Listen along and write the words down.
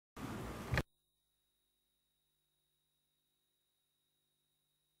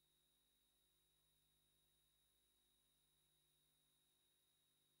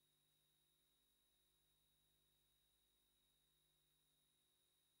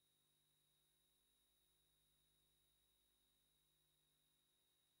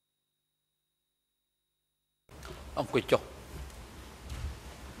អង្គុយចុះ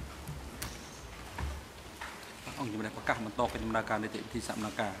អង្គជំនះប្រកាសបន្តកិច្ចដំណើរការនីតិវិធីសកម្ម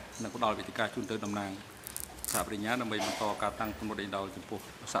ភាពនិងផ្ដល់វេទិកាជូនទៅតំណាងសហប្រញ្ញាដើម្បីបន្តការតាំងទំនុកដេញដោលចំពោះ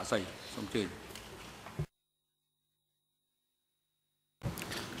សាក្សីសូមអញ្ជើញ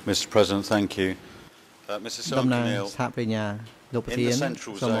Mr. President, thank you. Mr. Son Canil, សហប្រញ្ញាលោកប្រធាន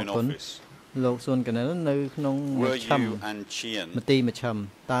Central សូមអ Zone រគុណ Office, លោកស៊ុនកាណិលនៅក្នុង were ឈឹម you and Chian, មទីមឈឹម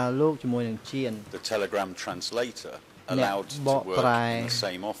តើលោកជាមួយនឹងជៀន the telegram translator, អ្នក allowed to បក work ប្រែ in the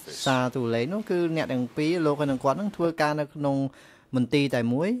same office? សារទូលេខនោះគឺអ្នកទាំងពីរលោកហើយនឹងគាត់នឹងធ្វើការនៅក្នុងមន្ទីរតែ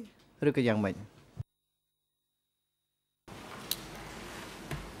មួយឬក៏យ៉ាងម៉េច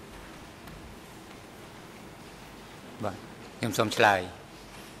បាទខ្ញុំសូមឆ្លើយ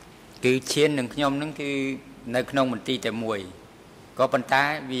គឺឈាននឹងខ្ញុំនឹងគឺនៅក្នុងមន្ទីរតែមួយក៏ប៉ុន្តែ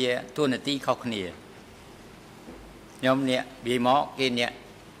វាទួនាទីខុសគ្នាខ្ញុំអ្នកវាមកគេអ្នក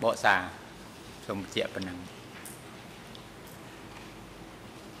បកសារសូមបញ្ជាក់ប៉ុណ្ណឹង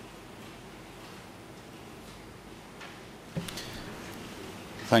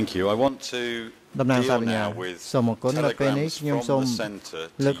Thank you. I want to តំណាងសារ deal បញ្ញា now with សូមអរគុណនៅពេលនេះ telegrams ខ្ញុំ from សូម the centre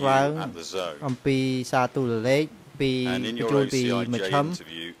លើក to ឡើង you at the zone. អំពីសារទូរលេខពី And in បញ្ your ជូនពីម OCIJ ឈឹម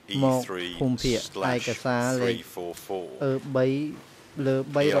interview, មកភូមិភាគឯកសារលេខ E3/344, 3 លើ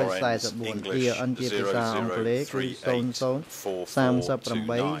 344 ERN ជាភាសាអង់គ្លេសគឺ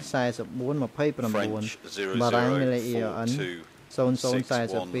00384429 បារាំងមានលេខ ERN 0042 61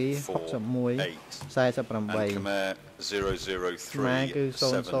 48 and Khmer ខ្មែរគឺ 0037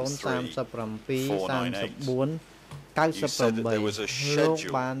 លោក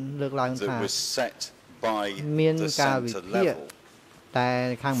បានលើកឡើងថា that was set by មាន the ការវិ centre ភាគ level, តែ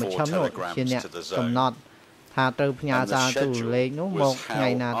ខាងមជ្ឈិមនោះជាអ្នកកំណត់ថាត្រូវផ្ញើ and សារ the ទូរលេខ schedule នោះមក was ថ្ងៃ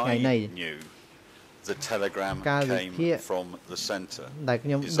how ណាថ្ងៃណី I knew the telegram ការវិ came ភាគ from the centre. ដែលខ្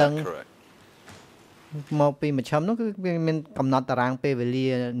ញុំ Is ដឹង that correct? មកពីមជ្ឈិមនោះគឺវាមានកំណត់តារាងពេលវេលា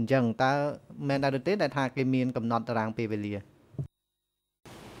អញ្ចឹងតើមែនដែរឬទេដែលថាគេមានកំណត់តារាងពេលវេលា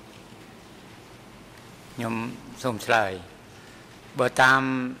ខ្ញុំសូមឆ្លើយបើតាម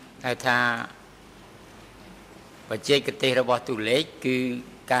ហៅថាបច្ចេកទេសរបស់ទូលេខគឺ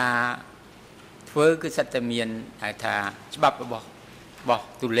ការធ្វើគឺសិតតែមានហៅថាច្បាប់របស់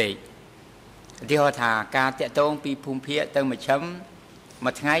ទូលេខឧទាហរណ៍ថាការតាក់ទងពីភូមិភាគទៅមជ្ឈិម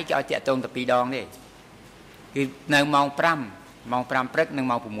មួយថ្ងៃគេឲ្យតាក់ទងតែ2ដងទេគឺនៅម៉ោង5ម៉ោង5ព្រឹកនិង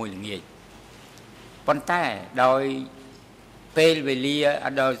ម៉ោង6ល្ងាចប៉ុន្តែដោយពេលវេលា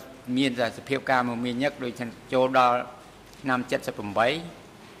ដល់មានសភាពការមមាញឹកដូចចូលដល់ឆ្នាំ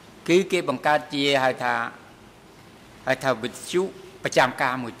78គឺគេបង្កើតជាហៅថាវិទ្យុប្រចាំកា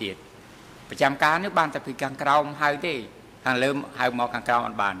រមួយទៀតប្រចាំការនេះបានតែពីខាងក្រោមហៅទេខាងលើហៅមកខាងក្រោមអ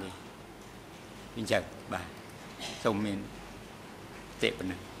ត់បានទេអញ្ចឹងបាទសូមមានទេប៉ុណ្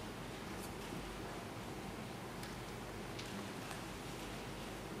ណឹង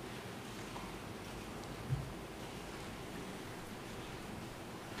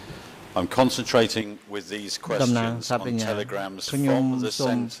I'm concentrating with these តំណាង questions សាប្រ on ញ្ញា telegrams ខ្ញុំ from the សូ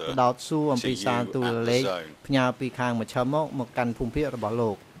ម centre ដោតសួរអំ to ពី you សារទូរ at លេ the ខ zone. ផ្ញើពីខាងមជ្ឈិមមកកាន់ភូមិភាគរបស់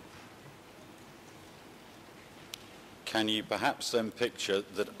លោក Can you perhaps then picture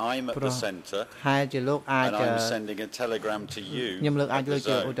that I'm at the centre ហើយជាលោកអាច and I'm sending a telegram to you ខ្ញុំលើកអាច at លើ the ក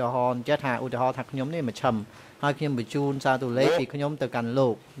ជាឧ zone? ទាហរណ៍ចេះថាឧទាហរណ៍ថាខ្ញុំនេះមជ្ឈិមហើយខ្ញុំបញ្ជូនសារទូរលេខពីខ្ញុំទៅកាន់លោ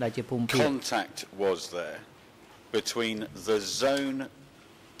កដែលជាភូមិភាគ Contact was there between the zone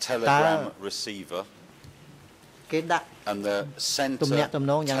telegram receiver គេដាក់ and the ទំ centre នាក់ទំ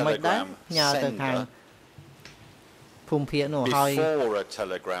នងយ៉ាងម៉េចដែរ telegram ផ្ញើទៅខាង sender ភូមិភាគនោះហើយ before a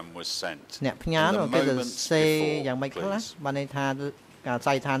telegram was sent. អ្នកផ្ញើ In នោះ the គេទៅ moments សេ before, យ៉ាងម៉េចខ្លះ please. បានន័យថាការ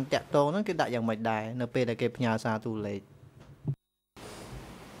ចែកឋានតាក់ទងហ្នឹងគេដាក់យ៉ាងម៉េចដែរនៅពេលដែលគេផ្ញើសារទូរលេខ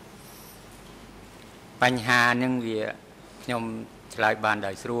បញ្ហានឹងវាខ្ញុំឆ្លើយបាន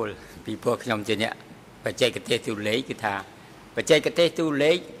ដោយស្រួលពីព្រោះខ្ញុំជាអ្នកបច្ចេកទេសទូលេខគឺថាបច្ចេកទេសទូ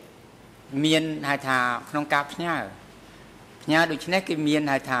លេខមានហៅថាក្នុងការផ្ញើដូច្នេះគេមាន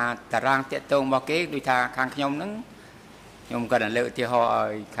ហៅថាតារាងតាក់ទងរបស់គេដូចថាខាងខ្ញុំហ្នឹងខ្ញុំក៏លើកឧទាហរណ៍ឲ្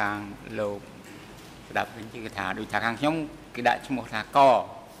យខាងលោកស្ដាប់វិញគឺថាដូចថាខាងខ្ញុំគេដាក់ឈ្មោះថាក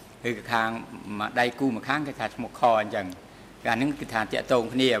ឬក៏ខាងដៃគូម្ខាងគេថាឈ្មោះខអញ្ចឹងកាលហ្នឹងគឺថាតាក់ទង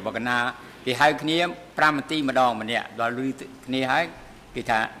គ្នាបើកណាគេហៅគ្នា5នាទីម្ដងម្នាក់ដល់ឮគ្នាហើយគេ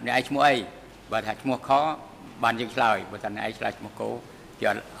ថាអ្នកឯងឈ្មោះអីបើថាឈ្មោះខបានយើងឆ្លើយបើថាអ្នកឯងឆ្លើយឈ្មោះកោគេ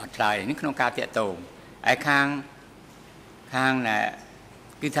អត់ឆ្លើយនេះក្នុងការតាក់ទងឯខាងណែ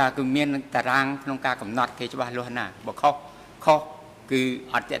គឺថាគឺមានតារាងក្នុងការកំណត់គេច្បាស់លាស់ណាស់បើខុសគឺ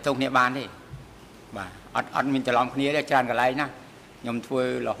អត់តាក់ទងគ្នាបានទេបាទអត់មានច្រឡំគ្នាទេច្រើនកន្លែងណាខ្ញុំធ្វើ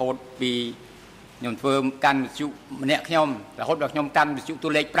រហូតពីខ្ញុំធ្វើកាន់វិទ្យុម្នាក់ខ្ញុំរហូតដល់ខ្ញុំកាន់វិទ្យុទូ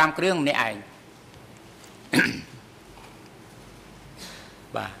លេខ5គ្រឿងម្នាក់ឯង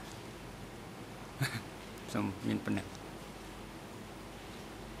បាទ សូមមានប៉ុណ្ណឹង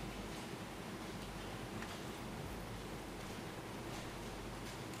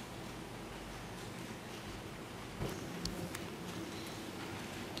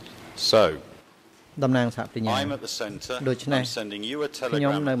So តំណាងសហប្រញ្ញា I'm at the centre. ដូច្នេះ I'm sending you a ខ្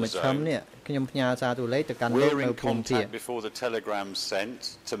ញុំ telegram នៅ at ម the ជ្ឈម zone. នេះខ្ញុំផ្ញើសារទូលេខទៅកាន់លោក We're នៅ in ភូមិភាគ contact before the telegram's sent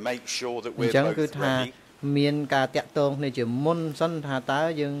to make sure that អញ្ we're ចឹងគឺ both ថា ready. មានការតាក់ទងគ្នាជាមុនសិនថាតើ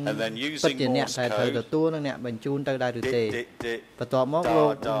យើង And then ពិត using ជាអ្នក Morse ដែលត្រូវ code, ទទួលនិងអ្នកបញ្ជូនទៅដែរឬទេ dit, dit, បន្ទាប់មក da, លោ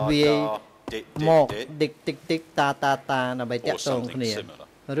ក da, វាយ da, dit, មក dit, ឌិកតិកតិកតាតាតាដើម្បីតា or ក់ទង something គ្នា similar.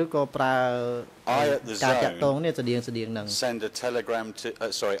 ឬក៏ប្រើ I at the ការតាក់ទង zone នេះស្តៀងនឹង send a telegram to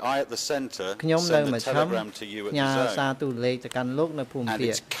sorry, I at the centre ខ្ញុំនៅ send ម a ជ្ឈម telegram to you at ផ្ញើ the សារ zone. ទូលេខទៅកាន់លោកនៅភូមិ And ភា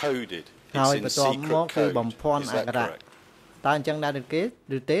គ it's coded. ហើយ It's in បន្ទាប់មក secret គឺ code. បំភាន់ Is អ that ក្សរ correct? តើអញ្ចឹងដែរ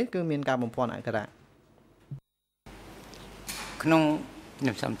ឬទេគឺមានការបំភាន់អក្សរ ក្នុងខ្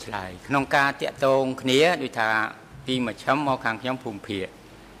ញុំសូមឆ្លើយក្នុងការតាក់ទងគ្នាដូចថាពីមជ្ឈមមកខាងខ្ញុំភូមិភាគ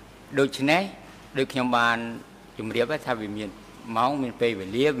ដូច្នេះដូចខ្ញុំបានជម្រាបថាវាមានម៉ោងមានពេលវេ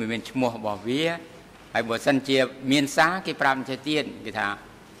លាវាមានឈ្មោះរបស់វាហើយបើសិនជាមានសារគេប្រាប់ចេះទៀតគេថា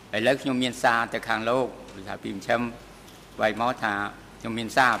ឥឡូវខ្ញុំមានសារទៅខាងលោកគឺថាពីមជ្ឈមវាយមកថាខ្ញុំមាន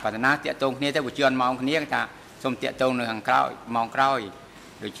សារប្រាថ្នាតាក់ទងគ្នាទៅបញ្ជាន់ម៉ោងគ្នាគេថាសូមតាក់ទងនៅខាងក្រោយម៉ោងក្រោយ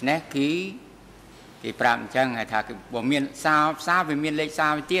ដូច្នេះគឺគេប្រាប់អញ្ចឹងហើយថាគឺបើមានសារវាមានលេខសា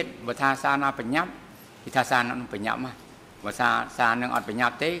រវាទៀតបើថាសារណាបញ្ញាប់គេថាសារនោះបញ្ញាប់មកបើសារនឹងអត់បញ្ញា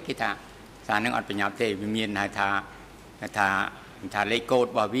ប់ទេគេថាសារនឹងអត់បញ្ញាប់ទេវាមានហៅថាលេខកូដរ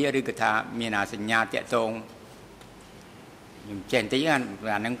បស់វាឬក៏ថាមានអាសញ្ញាតាក់ទងខ្ញុំចេះបន្តិចអា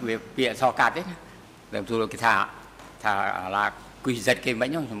ហ្នឹងវាពាក្យអក្សរកាត់ទេណាដល់ទូគេថាអាឡាគូសិតគេមិន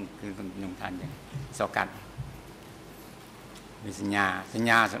ខ្ញុំថាអញ្ចឹងអក្សរកាត់មានសញ្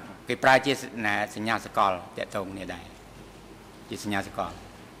ញាគេប្រើជាសញ្ញាសកលតាក់ទងគ្នាដែរជាសញ្ញាសកល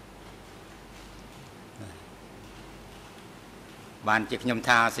បានជាខ្ញុំ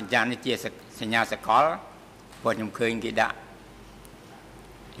ថាសញ្ញានេះជាសញ្ញាសកលព្រោះខ្ញុំឃើញគេដាក់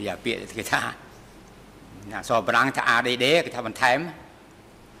វាពាក្យគេថាអក្សរបារាំងថា ADD គេថាបន្ថែម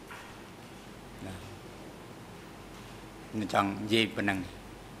ខ្ញុំចង់និយាយប៉ុណ្ណឹង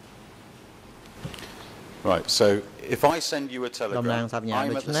Right, so if I send you a តំណាង telegram, សញ្ញា I'm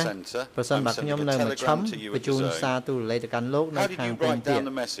ដូ at ច្ the នេះ centre, ប្រសិន I'm បើខ្ញុំ sending នៅ a មជ្ឈម telegram to you បញ្ at ជូន the សារ zone. ទូលេខទៅកាន់លោកនៅ How did ខាង you ភូមិ write ភាគ down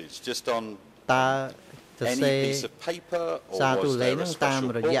the message? Just on តើសរ any សេរ piece of paper, or សារទូ was លេខ there នឹង a តាម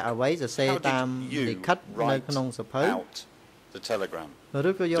special រយៈ book? អ្វីសរសេរ How តាម did you លិខិតនៅ write ក្នុងសភៅ out the telegram?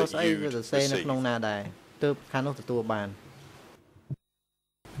 ឬក៏យកស្អី that ទៅ you'd សរសេរនៅ received? ក្នុងណាដែរទើបខាងនោះទទួលបាន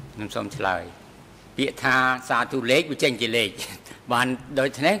ខ្ញុំសូមឆ្លើយពាក្យថាសារទូលេខវាចេញជាលេខបានដូ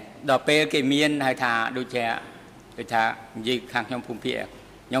ច្នេះដល់ពេលគេមានហៅថាដូចថានិយាយខាងខ្ញុំភូមិភាគ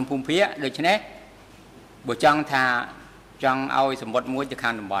ដូច្នេះបើចង់ឲ្យសម្បត្តិមួយទៅខា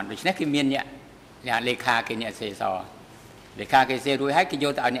ងតំបន់ដូច្នេះគេមានអ្នកលេខាគេអ្នកសេសលេខាគេសេរួចហើយគេយ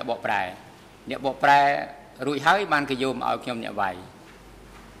កទៅឲ្យអ្នកបកប្រែរួចហើយបានគេយកមកឲ្យខ្ញុំអ្នកវាយ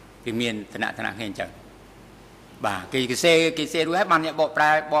គេមានឋានៈគ្នាអញ្ចឹងបាទគេសេរួចហើយបានអ្នកបកប្រែ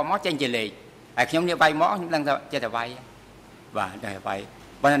បកមកចេញជាលេខហើយខ្ញុំអ្នកវាយមកខ្ញុំដឹងថាចេះតែវាយបាទតែវាយ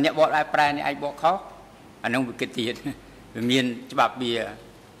បើអ្នកបកប្រែនេះឯងបកខុសអានោះវាគិតទៀតវាមានច្បាប់វា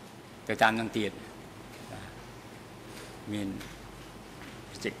ទៅតាមនឹងទៀតមាន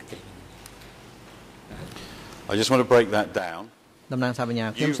ចិត្តទេ I just want to break that down. តំណាងសាបញ្ញា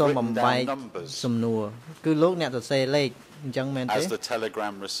ខ្ញុំសូមបំបែកសំណួរគឺលោកអ្នកសរសេរលេខអញ្ចឹងមែនទេ As the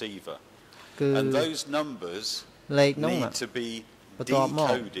telegram receiver. គឺ And those numbers លេខនោះ need to be បន្ទាប់មក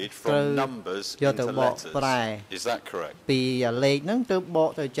decoded ត្រូវ from numbers យកទៅ into បកប្រែ letters. Is that correct? ពីលេខហ្នឹងទៅបក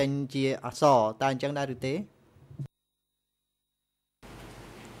ទៅចេញជាអក្សរតើអញ្ចឹងដែរឬទេ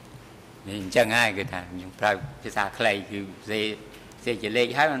អញ្ចឹងហើយគឺថាខ្ញុំប្រើភាសាខ្លីគឺសេជាលេខ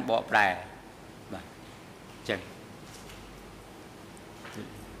ហើយมันបកប្រែបាទអញ្ចឹង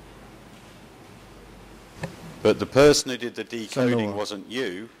But the person who did the decoding Sonora. wasn't you.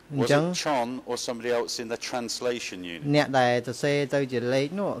 Was Chẳng- it Chon or somebody else in the translation unit? អ្នកដែលសរសេរទៅជាលេខ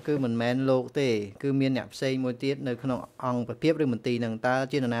នោះគឺមិនមែនលោកទេគឺមានអ្នកផ្សេងមួយទៀតនៅក្នុងអង្គប្រភេទឬមន្ទីរហ្នឹងតើ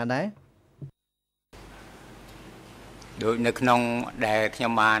ជានរណាដែរ ដូចនៅក្នុងដែលខ្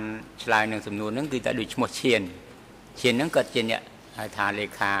ញុំបានឆ្លើយនឹងសំណួរហ្នឹងគឺតែដូចឈ្មោះឈៀនហ្នឹងគាត់ជាអ្នកហៅថាលេ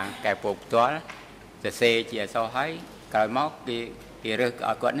ខាកែពោផ្ទាល់សរសេរជាអក្សរហើយក្រោយមកគេរើស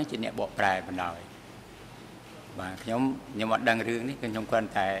ឲ្យគាត់នេះជាអ្នកបកប្រែបណ្ដោយបាទខ្ញុំអត់ដឹងរឿងនេះគឺខ្ញុំគ្រាន់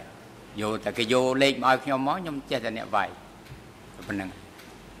តែយកតែគេយកលេខមកឲ្យខ្ញុំមកខ្ញុំចេះតែអ្នកវាយប៉ុណ្ណឹង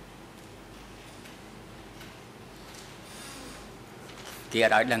គេអ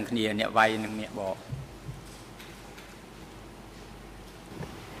ត់ឲ្យដឹងគ្នាអ្នកវាយនិងអ្នកបក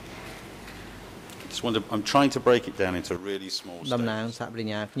It's want to, I'm trying to break it down into really small តំណាង steps. សហប្រ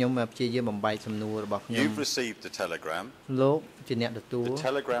ញ្ញាខ្ញុំព្យាយាមបំបែកសំណួររបស់ខ្ញុំ You've received the telegram. លោកជាអ្នកទទួល The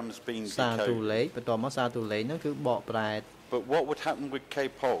telegram's been សារទូរ decoded. លេខបន្ទាប់មកសារទូរលេខហ្នឹងគឺបកប្រែ But what would happen with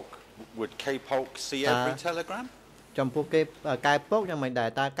K-Polk? Would K-Polk see every telegram? ចំពោះគេកែពកយ៉ាងម៉េចដែរ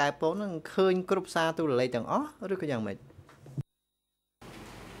តើកែពកហ្នឹងឃើញគ្រប់សារទូរលេខទាំងអស់ឬក៏យ៉ាងម៉េច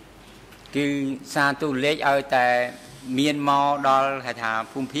គឺសារទូរលេខឲ្យតែមានមកដល់ហៅថា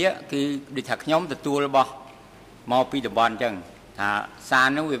ភូមិភាគគឺដូចថាខ្ញុំទទួលរបស់មកពីតំបន់អញ្ចឹងថាសារ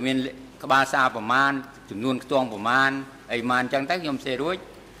នោះវាមានក្បាលសារប្រមាណចំនួនខ្ទង់ប្រមាណអីប្រមាណអញ្ចឹងទៅខ្ញុំសេរួច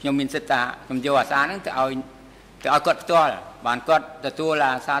ខ្ញុំមានសិទ្ធិថាខ្ញុំយកអាសារហ្នឹងទៅឲ្យគាត់ផ្ទាល់បានគាត់ទទួល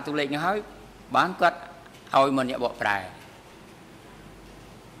អាសារទូរលេខនេះហើយបានគាត់ឲ្យមកអ្នកបកប្រែ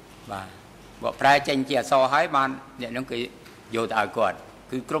បាទបកប្រែចេញជាអក្សរហើយបានអ្នកហ្នឹងគឺយកទៅឲ្យគាត់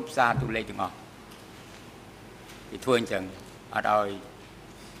គឺគ្រប់សារទូរលេខទាំងអស់គេធ្វើអញ្ចឹងអត់ឲ្យ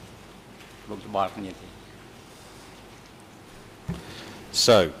លោកច្បល់គ្នាទេ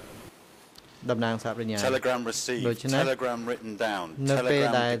So, តំណាងសហប្រញ្ញា telegram received, ដូច្នេះ telegram written down, នៅពេល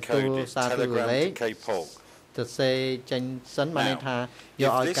telegram ដែលទូរ decoded, សារទូរ telegram លេខ to K-Polk. ទៅសេចេញសិនបានន័យថាយ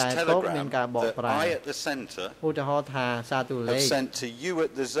ក If ឲ្យ this កែពកមាន telegram ការបក that ប្រែ I at the centre ឧទាហរណ៍ថាសារទូរលេ have ខ sent to you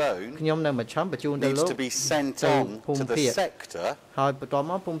at the zone ខ្ញុំនៅមជ្ឈមបញ្ជូនទៅ needs លោក to be sentទៅ on ភូ to មិ the ភាគ sector. ហើយបន្ទាប់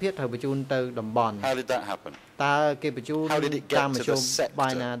មកភូមិភាគត្រូវបញ្ជូនទៅតំបន់ How did that happen? តើគេបញ្ជូន How did it តាម get ម to ធ្យោ the បា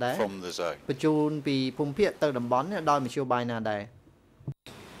យណាដែរ sector from the zone? បញ្ជូនពីភូមិភាគទៅតំបន់នេះដោយមធ្យោបាយណាដែរ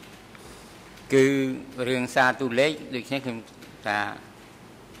គឺរឿងសារទូរលេខដូចនេះខ្ញុំថា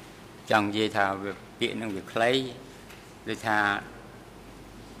ចង់និយាយថាវាពាក្យនឹងវាខ្លីដូចថា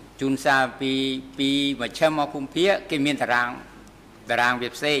ជូនសារពីមជ្ឈមមកភូមិភាគគេមានតារាងវា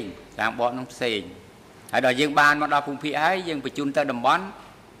ផ្សេងតារាងបកនឹងផ្សេងហើយដល់យើងបានមកដល់ភូមិភាគហើយយើងបញ្ជូនទៅតំបន់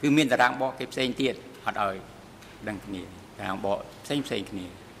គឺមានតារាងបកគេផ្សេងទៀតអត់ឲ្យដឹងគ្នាតារាងបកផ្សេងគ្នា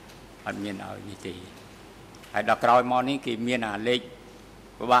អត់មានឲ្យនេះទេហើយដល់ក្រោយមកនេះគេមានអាលេខ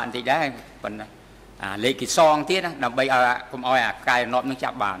ពិបាកបន្តិចដែរប៉ុន្តែអាលេខគេសងទៀតណាដើម្បីឲ្យកុំឲ្យអាកាយរណបនឹងចា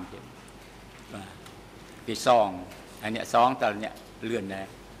ប់បានទៀតបាទគេសងហើយអ្នកសងតើអ្នកលឿនដែរ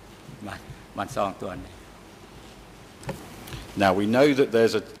បានសងទាន់ដែរ Now we know that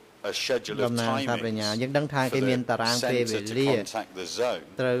there's a schedule តំ of ណាងសហប្រញ្ញា timing យើងដឹងថាគេ for មាន the តារាងពេលវេ centre to លា contact the zone.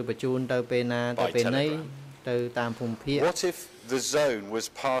 ត្រូវបញ្ជូនទៅពេលណាទៅ by ពេលណី telegram. ទៅតាមភូមិភាគ What if the zone was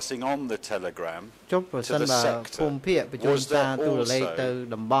passing on the telegram ចុះប្រសិន to the បើ sector? ភូមិភាគបញ្ជូន Was there សារទូរលេខ also ទៅ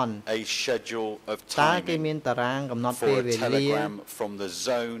តំបន់ a schedule of តើគេ timing មានតារាងកំណត់ពេល for វេ a លា telegram from the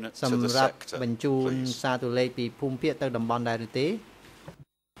zone to សម្ the រាប់ sector? បញ្ជូន please? សារទូរលេខពីភូមិភាគទៅតំបន់ដែរឬទេ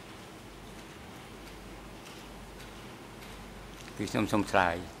គឺខ្ញុំសូមឆ្លើ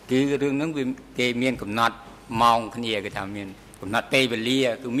យគឺរឿងហ្នឹងវាគេមានកំណត់ម៉ោងគ្នាគេថាមានកំណត់ពេលវេលា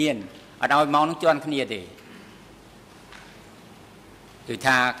គឺមានអត់ឲ្យម៉ោងហ្នឹងជាន់គ្នាទេគឺ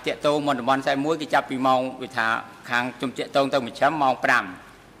ថាតាកតោមកតំបន់41គេចាប់ពីម៉ោងវាថាខាងជំតាកតោទៅមជ្ឈមម៉ោង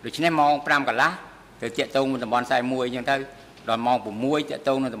5ដូច្នេះម៉ោង5កន្លះទៅតាកតោមកតំបន់41អញ្ចឹងទៅដល់ម៉ោង6តាក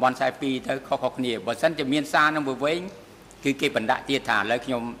តោនៅតំបន់42ទៅខុសៗគ្នាបើមិនជាមានសារនឹងវែងគឺគេបណ្ដាក់ទៀតថាឥឡូវខ្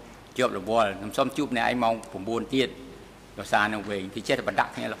ញុំជាប់រវល់ខ្ញុំសូមជួបអ្នកឯងម៉ោង9ទៀតដោយសារនឹងវែងគេចេះតែបណ្ដា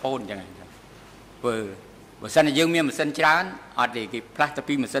ក់គ្នារហូតអញ្ចឹងធ្វើបើសិនជាយើងមានម៉ាស៊ីនច្រើនអត់ទេគេផ្លាស់ទៅ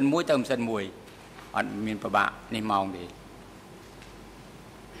ពីម៉ាស៊ីនមួយទៅម៉ាស៊ីនមួយអត់មានពិបាកនេះម៉ោងទេ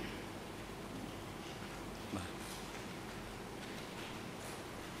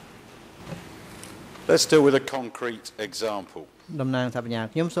Let's deal with a concrete example. តំណាងសហប្រញ្ញា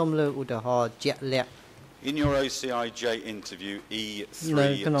ខ្ញុំសូមលើកឧទាហរណ៍ជាក់លាក់ In your OCIJ interviewនៅ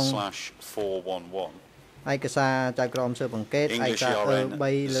ក្នុង E3/411, ឯកសារចៅក្រមស៊ើបអង្កេតឯក English សារ ERN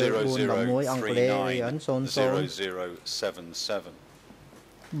 3/411អង់គ្លេស ERN 00390077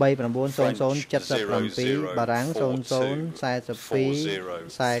 390077បារាំង0042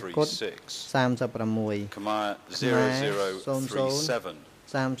 40គុត36 Khmer 0037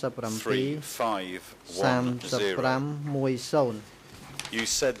 3510 You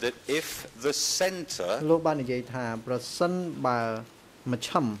said that if the centre លោកបាននិយាយថាប្រសិនបើមជ្ឈ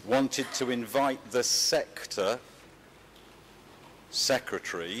ម wanted to invite the sector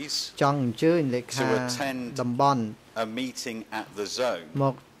secretaries ចង់អញ្ជើញលេខា to attend តំបន់ a meeting at the zone, ម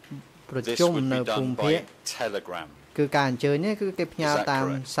កប្រ this ជុំ would នៅ be ភូ done មិភា by គ telegram. គឺការអញ្ជើញនេះគឺគេផ្ញើ Is that តាម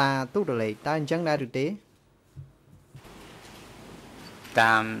correct? សារទូរលេខតើអញ្ចឹងដែរឬទេ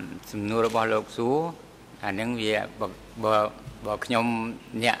តាមសំណួររបស់លោកសួរអានឹងវាបើខ្ញុំ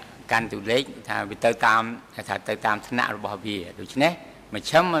អ្នកកាន់ទូលេខថាវាទៅតាមថាទៅតាមឋានៈរបស់វាដូច្នេះមជ្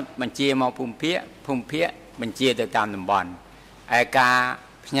ឈមបញ្ជាមកភូមិភាគបញ្ជាទៅតាមតំបន់ឯការ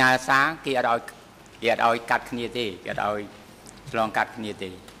ផ្ញើសារគេអត់ឲ្យកាត់គ្នាទេគេអត់ឲ្យឆ្លងកាត់គ្នាទេ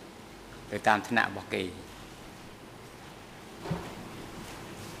ទៅតាមឋានៈរបស់គេ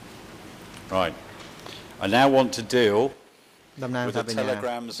Right. I now want to deal តំណាង with ថា the បញ្ញា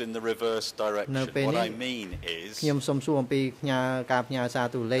telegrams in the reverse direction. No, Penny. What I mean is ខ្ញុំសូមសួរអំពីការផ្ញើសារ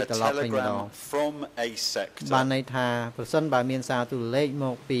ទូរលេខ a ត្រឡប់វិញម្ដង telegram from a បាន sector ន័យថាប្រសិនបើមានសារទូរលេខម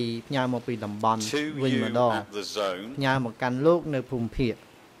កពីផ្ញើមកពីតំបន់ to វិញ you ម្ដង at the zone, ផ្ញើមកកាន់លោកនៅភូមិភាគ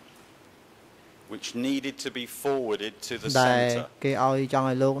which needed to be forwarded to the ដែល centre. គេឲ្យចង់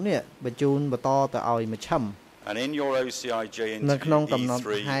ឲ្យលោកនេះបញ្ជូនបន្តទៅឲ្យមជ្ឈិម And in your OCIJ នៅក្នុង interview កំណត់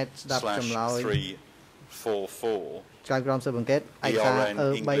ហេតុស្ដាប់ចម្លើយ E3/344, ចៅក្រមស៊ើបអង្កេតឯកសារ ERN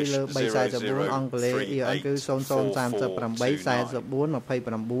 3 លើ 344 អង់គ្លេស ERN គឺ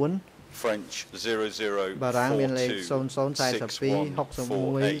00384429 French 0042 បារាំងមានលេខ 0042 61 48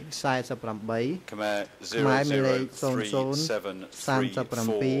 Khmer ខ្មែរមានលេខ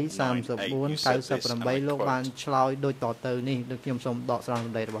 00373498 លោកបានឆ្លើយដូចតទៅនេះដូចខ្ញុំសូមដកស្រង់ស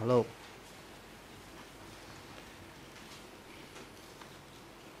ម្ដីរបស់លោក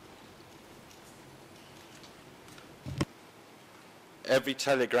Every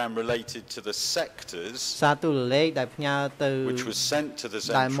telegram related to the sectors សារទូរលេខដែលផ្ញើទៅ which was sent to the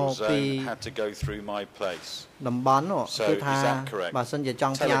central zone had to go through my place. តំបន់នោះគឺថាបើសិនជាច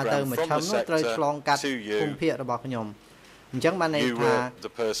ង់ផ្ញើទៅមជ្ឈិមនោះត្រូវឆ្លងកាត់ភូមិភាគរបស់ខ្ញុំអញ្ចឹងបានន័យ You ថា were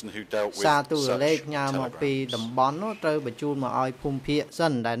the person who dealt with សារទូរលេខ such ផ្ញើមកពី telegrams. តំបន់នោះត្រូវបញ្ជូនមកឲ្យភូមិភាគសិ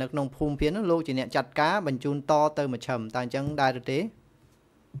នដែលនៅក្នុងភូមិភាគនោះលោកជាអ្នកចាត់ការបញ្ជូនតទៅមជ្ឈិមតើអញ្ចឹងដែរឬទេ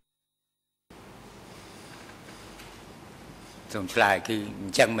សូមឆ្លើយគឺអ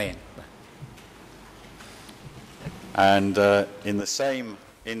ញ្ចឹងមែន And in the same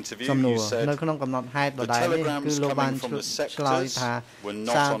interview សំណួ you រ said នៅក្នុងកំណត់ហេតុដ the ដែលនេះគឺ telegrams លោកបាន coming from the ឆ្លើយ sectors ថា were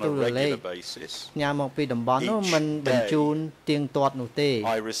សារ not on ទូ a រលេខ regular basis. ផ្ញើមកពីតំបន់នោះមិន Each បញ្ជូនទៀងទាត់នោះទេ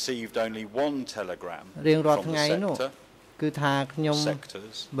I received only one telegram រៀងរាល់ from ថ្ងៃ the នោះ sector, គឺថាខ្ញុំ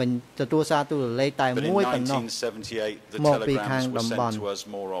sectors. ទទួលសារទូរលេខតែ But in មួយប៉ុណ្ណោះ 1978, the មកពីខាង telegrams were តំបន់ sent to us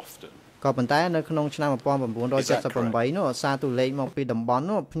more often. ក៏ប៉ុន្តែនៅក្នុងឆ្នាំ1978នោះសារទូរលេខមកពីតំបន់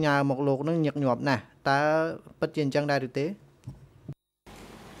នោះផ្ញើមកលោកនឹងញឹកញាប់ណាស់តើពិតជាអញ្ចឹងដែរឬទេ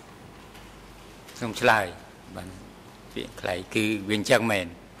សូមឆ្លើយបានពាក្យខ្លីគឺវាអញ្ចឹងមែន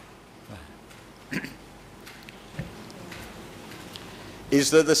Is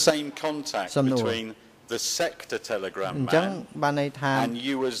there the same contact សំណួរ between the sector telegram អញ្ចឹង man បានន័យថា and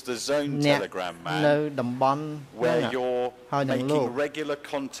you as the zone អ្នក telegram នៅ man, តំបន់ where ហ្នឹង you're ហើយនឹងលោក making regular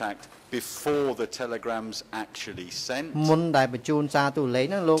contact before the telegrams actually sent? មុនដែលបញ្ជូនសារទូរលេខ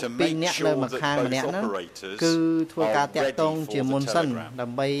ហ្នឹងលោក To ពីរ make នាក់ sure នៅម្ that ខាង both ម្នាក់ហ្នឹង operators គឺធ្វើការ are តាក់ ready ទង for ជា the មុនសិន telegram. ដើ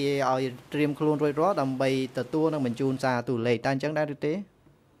ម្បីឲ្យត្រៀមខ្លួនរួចរាល់ដើម្បីទទួលនិងបញ្ជូនសារទូរលេខតើអញ្ចឹងដែរឬទេ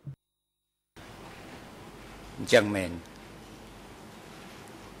អញ្ចឹងមែន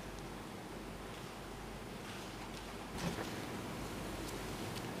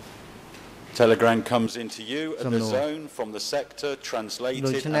Telegram comes into you at theសំណួរ zone from the sector, ដូ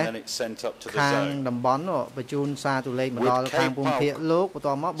translated, ច្ and នេះ then it's sent up to the ខាង zone. តំបន់នោះបញ្ជូនសារទូរលេខមកដល់ Would ខាងភូមិភាគ K-pop លោកបន្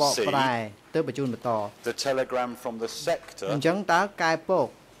ទាប់មកបក see ប្រែទៅបញ្ជូនបន្ត The telegram from the sector អញ្ចឹងតើកែពក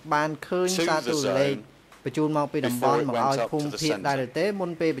បានឃើញ to សារ the ទូរលេខ zone បញ្ជូនមកពីតំបន់ before it មក went ឲ្យ up ភូមិ to the ភាគ centre. ដែរឬទេមុន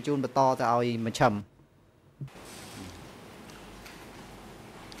ពេលបញ្ជូនបន្តទៅឲ្យមជ្ឈិម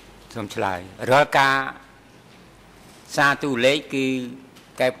សូមឆ្លើយរាល់ការសារទូរលេខគឺ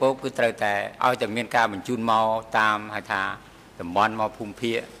កែពកគឺត្រូវតែឲ្យតែមានការបញ្ជូនមកតាមហៅថាតំបន់មកភូមិ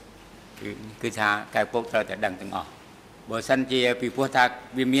ភាគគឺថាកែពកត្រូវតែដឹងទាំងអស់បើសិនជាពីព្រោះថា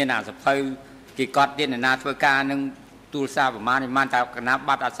វាមានអាសភៅគេកត់ទៀតអ្នកណាធ្វើការនឹងទូរស័ព្ទប្រមាណតែកណា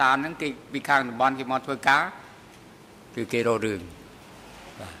បាត់អាសាហ្នឹងគេពីខាងតំបន់គេមកធ្វើការគឺគេរករឿង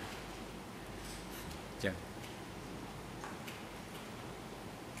បាទចឹង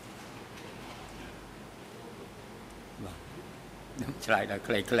ឆ្លើយដល់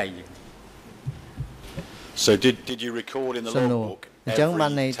ខ្លីៗ So did you record in the សំណួរ logbook អញ្ចឹងបា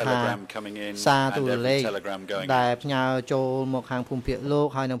នន័យ every ថា telegram coming in សារទូ and រលេខ every telegram going ដែល out? ផ្ញើចូលមកខាងភូមិភាគលោក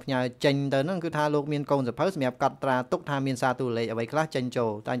ហើយនឹងផ្ញើចេញទៅហ្នឹងគឺថាលោកមានកូនសភៅសម្រាប់កត់ត្រាទុកថាមានសារទូរលេខអ្វីខ្លះចេញចូ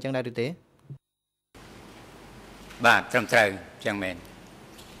លតើអញ្ចឹងដែរឬទេ បាទត្រឹមត្រូវអញ្ចឹងមែន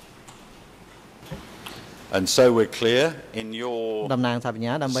And so we're clear in your តំណាងថាបញ្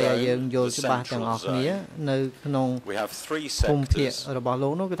ញាដើម្បីឲ្យយើងយល់ច្បាស់ទាំងអស់គ្នានៅក្នុង we have 3 ភូមិភាគ sectors. របស់លោ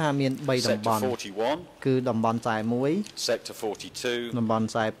កនោះគឺថាមាន3តំប Sector ន់ 41, គឺតំបន់41 Sector 42, តំបន់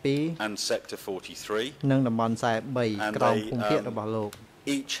42 and Sector 43. និងតំបន់43 And ក្រោម they, ភូមិភាគរបស់លោក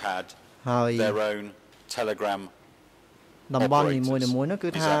Each had ហើយ their own telegram. តំបន់នីមួយៗនោះគឺ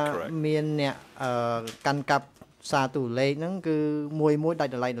Is ថា that correct? មានអ្នកកាន់កាប់សារទូរលេខហ្នឹងគឺមួយដា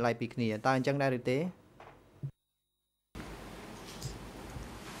ច់ដライពីគ្នាតើអញ្ចឹងដែរឬទេ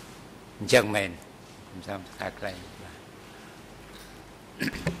អញ្ចឹងមែនខ្ញុំសូមថាខ្លីបា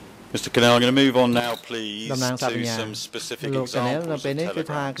ទ Mr. Cannell, I'm going to move on now, please, តំណាងសាប to ញ្ញា some specific លោក Cannell នៅ examples ពេល of នេះគឺ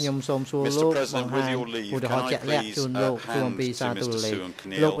ថាខ្ញុំ telegrams. សូមសួរ Mr. លោក President, បង្ហា with ញ your leave, ឧទាហរណ៍ can ជា I ក់លាក់ please ជូនលោកសួរអំពី hand សារ to ទូរ Mr. លេខ Suan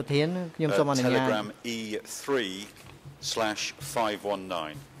លោក Cannell ប្រធានខ្ញុំសូមអនុញ្ញាត telegram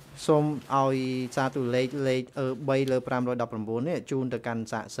E3/519. សូមឲ្យសារទូរលេខលេខ 3/519 នេះជូនទៅកាន់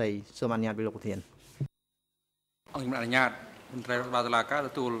សាក្សីសូមអនុញ្ញាតពីលោកប្រធាន អង្គខ្ញុំអនុញ្ញាតមន្ត្រីរដ្ឋបាលតុលាការទ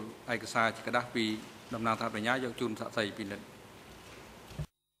ទួលឯកសារជាกระดาษពីតំណាងថាបញ្ញាយកជូនសាក្សីពិនិត្យ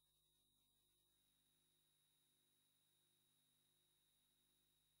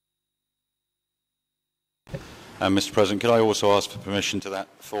Mr. President, could I also ask for permission to that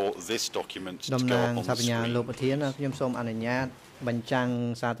for this document តំ to go ណាង up on សា the បញ្ញា screen? លោកប្រធានខ្ញុំសូមអនុញ្ញាតបញ្ចាំង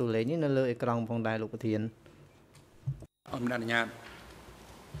សារទូរលេខនេះនៅលើអេក្រង់ផងដែរលោកប្រធាន អង្គខ្ញុំអនុញ្ញាត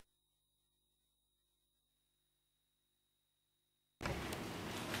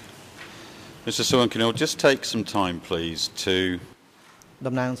Mr. Suan Cannell, just take some time, please, to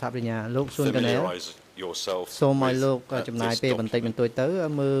តំណាងសាបញ្ញាលោកស៊ុនកាណែល familiarise yourself សូមឲ្យ with លោកចំណាយ this ពេលបន្តិច document. បន្តួចទៅ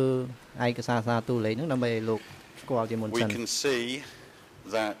មើលឯកសារសារទូរលេខហ្នឹងដើម្បីឲ្យលោកស្គាល់ជាមុន We សិន can see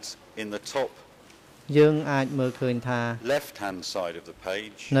that in the top យើងអាចមើលឃើញថា left-hand side of the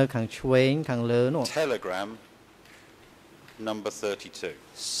page, នៅខាងឆ្វេងខាងលើនោះ telegram number 32.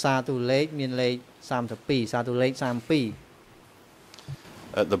 សារទូរលេខមានលេខ32សារទូរលេខ32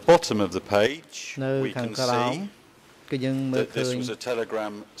 At the bottom of the page, នៅ we ខាង can ក្រោម see គឺយើងមើល that ឃើ this ញ was a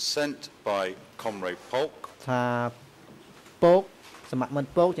telegram sent by Comrade Polk ថាពកសមមិត្ត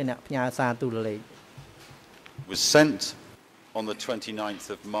ពកជាអ្នកផ្ញើសារទូរលេខ was sent on the 29th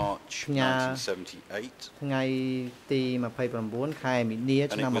of March Yeah. 1978 ថ្ងៃទី29ខែមីនា and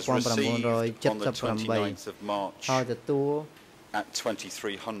ឆ្នាំ it was received on the 1978 29th of March ហើយទទួល at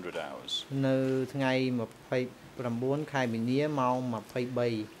 2300 hours. នៅថ្ងៃ29ខែមីនាម៉ោង23:00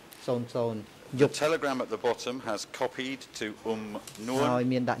 យ The ប់ telegram at the bottom has copied to ហើយ Noon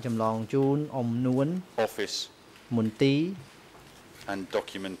មានដាក់ចម្លងជូនអ៊ំនួន office មន្ទីរ and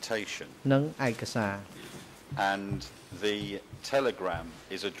documentation, និងឯកសារ and the telegram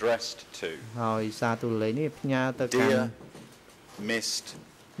is addressed to ហើយសារទូរលេខនេះផ្ញើទៅកាន់ Dear Missed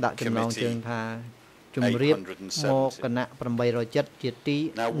ដាក់ចម្លងជើងថាជំរាបមកគណៈ807ជាទី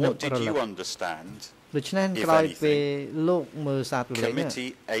Now, នឹ what ករ did លឹ you ក understand? ដូច្នេះ if ក្រោយ anything, ពេលលោកមើលសារទូរលេខនេះ Committee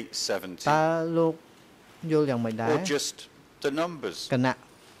 870, តើលោកយល់យ៉ាងម៉េចដែរ or just the numbers គណៈ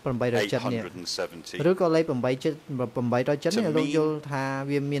807នេះ 870? ឬក៏លេខ807នេះលោកយល់ថា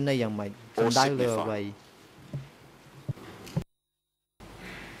វាមានន័យយ៉ាងម៉េចសំដៅលើអ្វី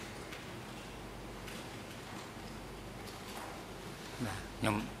ខ្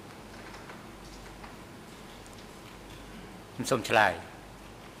ញុំសូមឆ្លើយ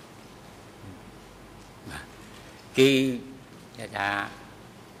គឺថា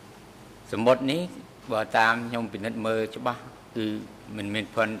សម្បត្តិនេះបើតាមខ្ញុំពិនិត្យមើលច្បាស់គឺមិនមាន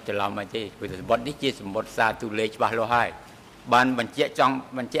ផុនច្រឡំអីទេព្រោះសម្បត្តិនេះជាសម្បត្តិសារទូលេខច្បាស់លាស់ហើយបានបញ្ជាក់ថា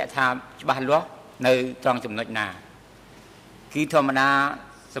ច្បាស់លាស់នៅត្រង់ចំណុចណាគឺធម្មតា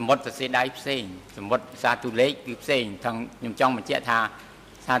សម្បត្តិសរសេរដៃផ្សេងសម្បត្តិសារទូលេខគឺផ្សេងថងខ្ញុំចង់បញ្ជាក់ថា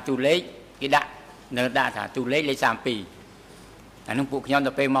សារទូលេខគេដាក់ថាទូលេខលេខ32អានឹងពួកខ្ញុំ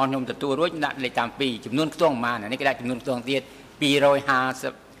ទៅពេលមកខ្ញុំទទួលរួចដាក់លេខ32ចំនួនខ្ទង់ប៉ុន្មានអានេះគេដាក់ចំនួនខ្ទង់ទៀត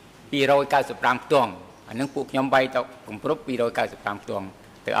295ខ្ទង់អានឹងពួកខ្ញុំបាយទៅគ្រប់295ខ្ទង់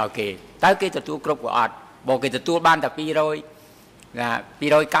ទៅឲ្យគេតើគេទទួលគ្រប់ក៏អត់បើគេទទួលបានតែ200ណា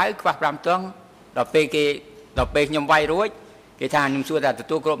290ខ្វះ5ខ្ទង់ដល់ពេលខ្ញុំវាយរួចគេថាខ្ញុំសួរថាទ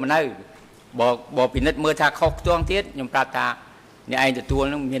ទួលគ្រប់មកនៅបើពិនិត្យមើលថាខុសខ្ទង់ទៀតខ្ញុំប្រាប់ថាអ្នកឯងទទួល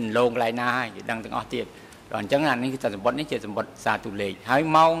នឹងមានលងកន្លែងណាហើយគេដឹងទាំងអស់ទៀតដល់អញ្ចឹងអានេះគឺតែសម្បត្តិនេះជាសម្បត្តិសារទូលេខហើយ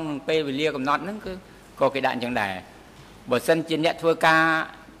ម៉ោងពេលវេលាកំណត់ហ្នឹងគឺក៏គេដាក់អញ្ចឹងដែរបើសិនជាអ្នកធ្វើការ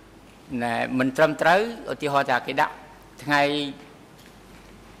មិនត្រឹមត្រូវឧទាហរណ៍ថាគេដាក់ថ្ងៃ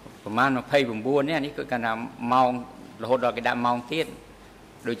ប្រហែល29នេះអានេះគឺគាត់ថាម៉ោងរហូតដល់គេដាក់ម៉ោងទៀត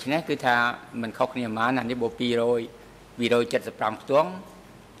ដូច្នេះគឺថាមិនខុសគ្នាប៉ុន្មានអានេះបើ275ខ្ទង់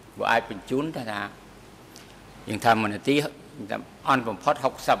បើអាចបញ្ជូនថាយើងថា1នាទីអន់បំផុត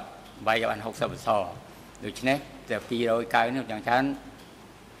60បាយបាន60អក្សរដូច្នេះតែ290នេះយ៉ាងច្រើន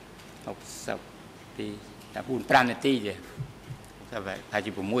60ទីតែ4-5នាទីទេតែប្រហែល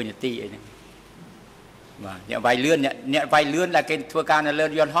ជា6នាទីអីហ្នឹងបាទអ្នកវាយលឿនដែលគេធ្វើការនៅលើ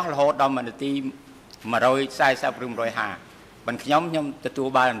យន្តហោះរហូតដល់1នាទី140ឬ150ប៉ុន្តែខ្ញុំទទួល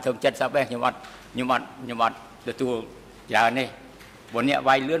បានត្រឹម70ឯងខ្ញុំអត់ទទួលច្រើននេះបើអ្នក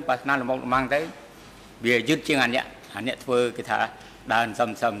វាយលឿនប៉ះស្នាលំងទៅវាយឺតជាងអាអ្នកធ្វើគេថាដើរសឹ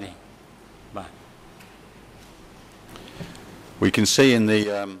មនេះបាទ We can see in the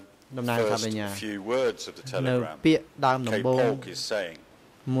តំណាងសាបញ្ញា first few words of the នៅ telegram, ពាក្យដើមដំ Kay បូង Polk is saying,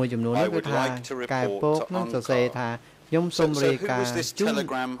 មួយចំនួន I នោះគឺ would ថា like to កែ report ពក to នឹងសរសេរថា ខ្ញុំសូមរាយការណ៍ So who was this ជូន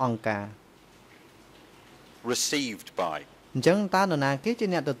telegram អង្គការ received by? អញ្ចឹងតើនរណាគេជា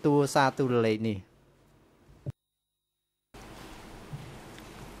អ្នកទទួលសារទូរលេខនេះ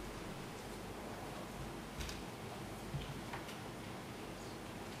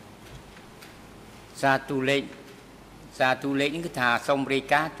សារទូលេខនេះគឺថាសូមរាយ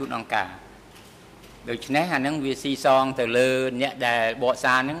ការណ៍ជូនអង្គការដូច្នេះអានឹងវាស៊ីសងទៅលើអ្នកដែលបក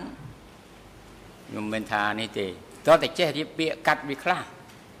សារហ្នឹងខ្ញុំមិនថានេះទេតើតែចេះរៀបពាក្យកាត់វាខ្លះ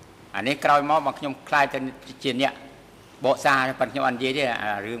អានេះក្រោយមកមកខ្ញុំខ្លាចទៅជាអ្នកបកសារប៉ុន្តែខ្ញុំអត់និយាយទេ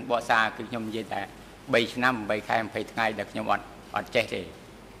រឿងបកសារគឺខ្ញុំនិយាយតែ3ឆ្នាំ8ខែ20ថ្ងៃដែលខ្ញុំអត់ចេះទេ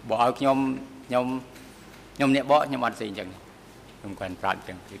បើឲ្យខ្ញុំអ្នកបកខ្ញុំអត់ស្អីអញ្ចឹងខ្ញុំគាត់ប្រាប់អញ្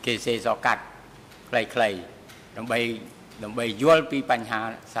ចឹងគេសេសកាត់ខ្លីៗដើម្បីយល់ពីបញ្ហា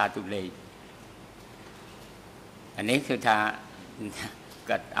សារទូលេខអានេះគឺថា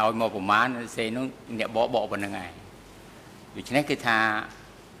គាត់ឲ្យមកប្រមាណសេនោះអ្នកបកប៉ុណ្្នឹងឯងដូច្នេះគឺថា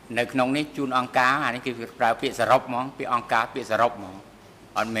នៅក្នុងនេះជូនអង្គការអានេះគឺប្រើពាក្យសរុបហ្មងពាក្យអង្គការពាក្យសរុបហ្មង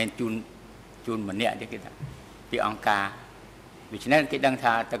អត់មែនជូនម្នាក់ទេគេថាពាក្យអង្គការដូច្នេះគេដឹង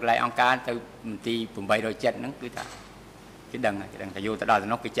ថាទៅកន្លែងអង្គការទៅមន្ទីរ807ហ្នឹងគឺថាគេដឹងថាយកទៅដល់ទៅ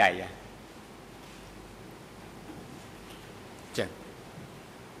នោះគេចែកហើយចឹង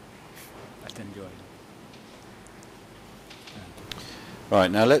អត់ទាន់យល់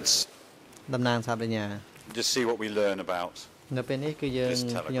Right, now let's តំណាងសាបញ្ញា just see what we learn about. នៅពេលនេះគឺយើង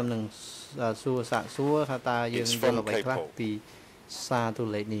ខ្ញុំនឹងសួរសាកសួរថាតើយើងយល់អ្វីខ្លះពីសារទូ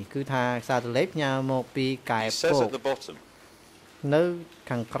លេខនេះគឺថាសារទូលេខផ្ញើមកពីកែ It ព says ក at the bottom នៅ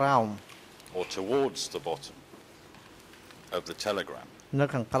ខាងក្រោម or towards the bottom of the telegram. នៅ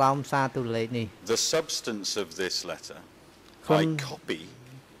ខាងក្រោមសារទូលេខនេះ The substance of this letter I copy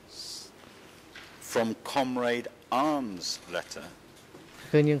from Comrade Arm's letter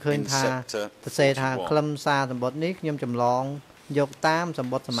គឺយើងឃើញថាសរសេរថាខ្លឹមសារសម្បត្តិនេះខ្ញុំចម្លងយកតាមស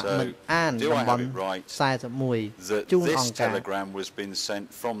ម្បត្តិសមមិត្តអានតំបន់41ជូនអង្គការ telegram was been sent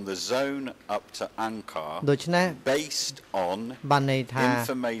from the zone up to Ankara ដូច្នេះ based on បានន័យថា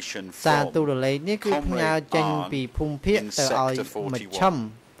information សារទូ from រលេខនេះគឺផ្ញើចេញពីភូមិភាគទៅឲ្យមជ្ឈិម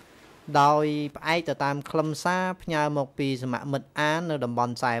ដោយផ្អែកទៅតាមខ្លឹមសារផ្ញើមកពីសមមិត្តអាននៅតំប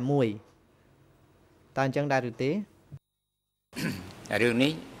ន់41តើអញ្ចឹងដែរឬទេ រឿង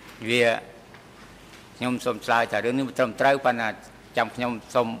នេះវាខ្ញុំសូមឆ្លើយថារឿងនេះត្រឹមត្រូវប៉ុន្តែចាំខ្ញុំ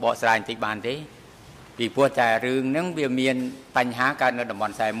សូមបកស្រាយបន្តិចបានទេពីព្រោះតែរឿងហ្នឹងវាមានបញ្ហាកើតនៅតំប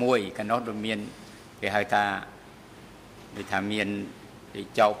ន់41កណ្ដោះវាមានគេហៅថាមាន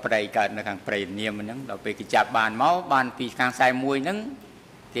ចោលព្រៃកើតនៅខាងព្រៃនាមហ្នឹងដល់ពេលគេចាប់បានពីខាង41ហ្នឹង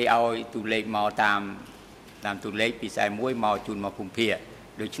គេឲ្យទូលេខមកតាមទូលេខពី41មកជូនមកភូមិភាគ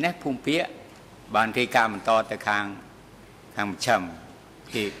ដូច្នេះភូមិភាគបានគេការបន្តទៅខាងមជ្ឈិម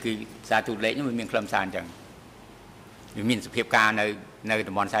គឺសារទូលេខនេះវាមានខ្លឹមសារអញ្ចឹងវាមានសភាពការនៅ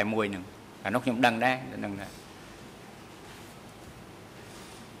តំបន់41ហ្នឹងអានោះខ្ញុំដឹងដែរហ្នឹងដែរ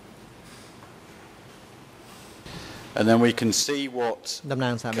And then we can see what តំណា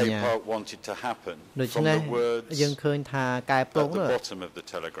ងសាបញ្ញា K-Park wanted to happen ដូច្ from នេះ the words យើងឃើញថាកែពក at the នោះ bottom of the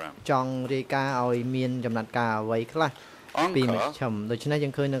telegram. ចង់រាយការណ៍ឲ្យមានចំណាត់ការអ្វីខ្លះពីមជ្ឈិមដូច្នេះយើ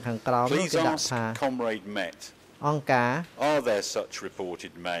ងឃើញនៅខាងក្រោមនោះ Please គេដាក់ ask ថា Comrade Met អង្គការ are there such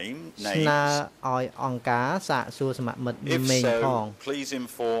reported ស្នើ names? ឲ្យអង្គការសាកសួរសមមិត្ត If មេងផង so, please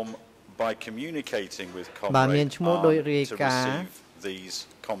inform by communicating with បើមាន Comrade ឈ្មោះដោយ Arm រាយ to ការណ៍ receive these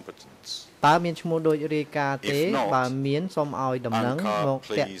competence. តើមានឈ្មោះដូចរាយការណ៍ទេ If not, បើមានសូមឲ្យដំណឹង Ankara, មក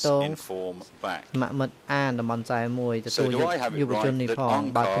តាក់ please ទង inform back. សមមិត្តអានតំបន់41ទទួល So do I have it យុវជន right នេះ that ផង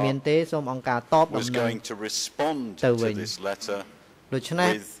បើ Ankara គ្មានទេសូមអង្គការតបដំ was ណឹង going to respondទៅ to វិញ this letter ដូច្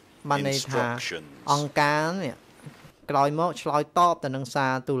នេះ with បានន័យថា instructions. អង្គការនេះក្រោយមកឆ្លើយតបទៅនឹងសា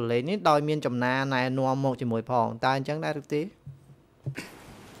រទូរលេខនេះដោយមានចំណាណែនាំមកជាមួយផងតើអញ្ចឹងដែរឬទេ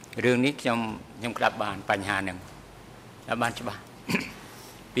រឿងនេះខ្ញុំក្តាប់បានបញ្ហាហ្នឹងបានច្បាស់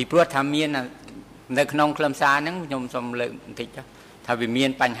ពីព្រោះថាមាននៅក្នុងខ្លឹមសារហ្នឹងខ្ញុំសូមលើកបន្តិចថាវាមាន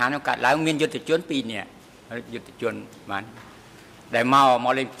បញ្ហានោះកើតឡើងមានយុទ្ធជន2នាក់យុទ្ធជនបានដែលម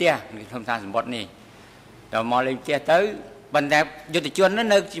កលេងផ្ទះនៅក្នុងសារសម្បត្តិនេះដល់មកលេងផ្ទះទៅប៉ុន្តែយុទ្ធជននោះ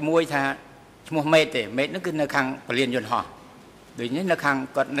នៅជាមួយថាឈ្មោះមេតទេមេតនោះគឺនៅខាងពលានយន្តហោះដូចនេះនៅខាង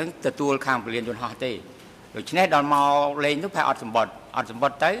គាត់នឹងទទួលខាងពលានយន្តហោះទេដូច្នេះដល់មកលេងនោះប្រហែលអត់សម្ប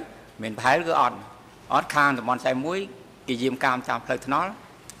ត្តិទៅមិនប្រហែលគឺអត់ខាងតំបន់41គេយាមកាមតាមផ្លូវថ្នល់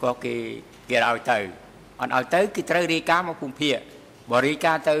ក៏គេឲ្យទៅអត់ឲ្យទៅគឺត្រូវរាយការណ៍មកភូមិភាគបើរាយ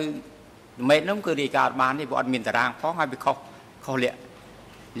ការណ៍ទៅមេតនោះគឺរាយការណ៍បានទេព្រោះអត់មានតារាងផងហើយវាខុសលា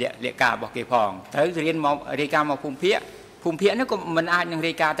កការរបស់គេផងត្រូវរៀនមករាយការណ៍មកភូមិភាគហ្នឹងក៏មិនអាចនឹង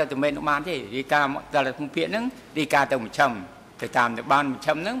រាយការណ៍ទៅមេតនោះបានទេរាយការណ៍ដល់ភូមិភាគហ្នឹងរាយការណ៍ទៅមជ្ឈិមទៅតាមទៅបានមជ្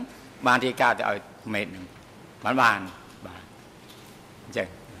ឈិមហ្នឹងបានរាយការណ៍ទៅឲ្យមេតហ្នឹងបាន ចឹង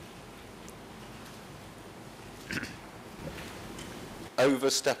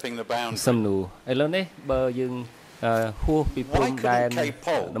overstepping the boundary សំណួរឥឡូវនេះបើយើងហួសពីព្រំដែន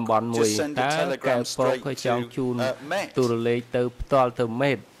តំបន់មួយតើកែពកក៏ចង់ជូនទូរលេខទៅផ្ទាល់ទៅ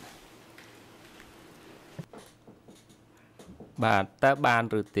មេតបាទតើបាន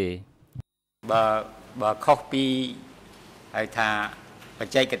ឬទេបើខុសពីហើយថាប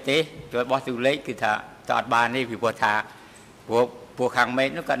ច្ចេកទេសរបស់ទូរលេខគឺថាតើអត់បានទេពីព្រោះថាពួកខាងមេត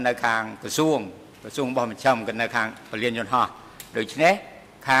នោះក៏នៅខាងក្រសួងរបស់មជ្ឈិមក៏នៅខាងពលានយន្តហោះដូច្នេះ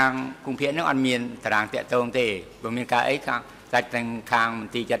ខាងភូមិភាគនឹងអត់មានតារាងតាក់ទងទេបើមានការអីខាងសាច់ទាំងខាងម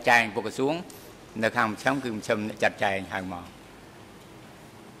ន្ទីរចាត់ចែងពួកក្រសួងនៅខាងមជ្ឈិមគឺមជ្ឈិមចាត់ចែងហៅមក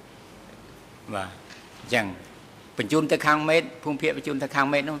បាទអញ្ចឹងបញ្ជូនទៅខាងមេតភូមិភាគបញ្ជូនទៅខាង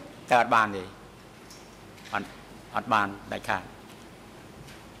មេតនោះតើអត់បានទេអត់បានដាច់ខាត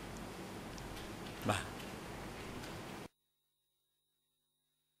បាទ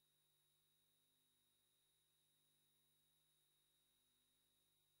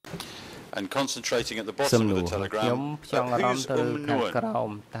and concentrating at the bottom of the telegram ខ្ញុំចង់អារម្មណ៍ទៅខាងក្រោម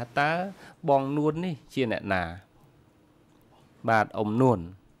តើបងនួននេះជាអ្នកណាបាទអ៊ំនួន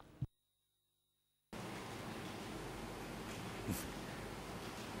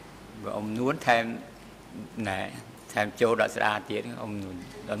បើអ៊ំនួនថែមណែថែមចូលដល់ស្ដារទៀតអ៊ំ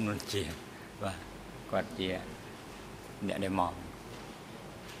នួនជាបាទគាត់ជាអ្នកដែលមក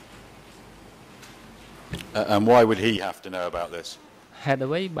and why would he have to know about this ហេតុ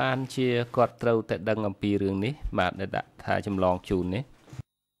អ្វីបានជាគាត់ត្រូវតែដឹងអំពីរឿងនេះបាទដែលដាក់ថាចម្លងជូននេះ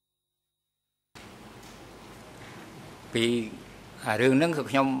ពីរឿងហ្នឹងគឺ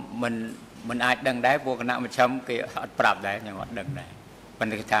ខ្ញុំមិនអាចដឹងដែរពួកគណៈមជ្ឈិមគេអត់ប្រាប់ដែរខ្ញុំអត់ដឹងដែរប៉ុន្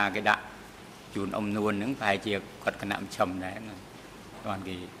តែគេថាគេដាក់ជូនអ៊ំនួនហ្នឹងប្រហែលជាគាត់គណៈមជ្ឈិមដែរគាត់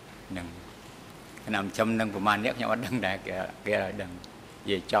គេនឹងគណៈមជ្ឈិមនឹងប្រហែលអ្នកខ្ញុំអត់ដឹងដែរគេឲ្យដឹងនិ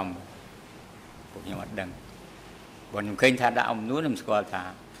យាយចំពួកខ្ញុំអត់ដឹងបើខ្ញុំឃើញថាដាក់អ៊ំនួនខ្ញុំស្គាល់ថា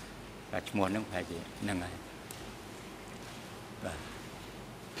ឈ្មោះហ្នឹងប្រហែលជាហ្នឹងហើយបាទ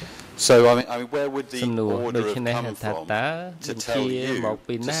So I mean where would the សំណួរ order ដូច្នេះ come ថា from តើ to បញ្ជា tell you មក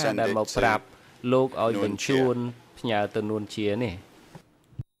ពី to ណា send ដែល it មកប្រាប់ to លោកឲ្យបញ្ជូន នួន ផ្ញើទៅនួនជានេះ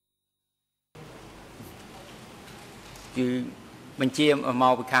គឺបញ្ជាម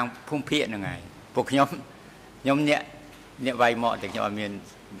កពីខាងភូមិភាគហ្នឹងហើយពួកខ្ញុំអ្នកវាយមកតែខ្ញុំអត់មាន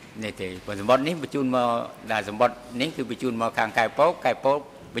នេះទេព្រោះសម្បត្តិនេះបញ្ជូនមកដែលសម្បត្តិនេះគឺបញ្ជូនមកខាងកែពក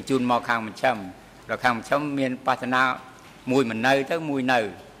បញ្ជូនមកខាងមជ្ឈិមដល់ខាងមជ្ឈិមមានបាសនាមួយមិននៅទៅមួយនៅ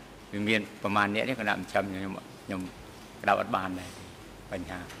វាមានប្រមាណអ្នកនេះគណៈមជ្ឈិមខ្ញុំក្តៅអត់បានដែរបញ្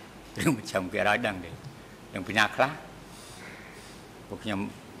ហារឿងមជ្ឈិមគេឲ្យដឹងទេយ៉ាងពីណាខ្លះពួកខ្ញុំ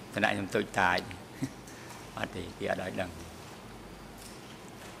ឋានៈខ្ញុំតូចតាចអត់ទេគេអត់ឲ្យដឹង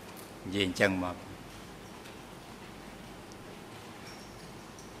និយាយអញ្ចឹងមក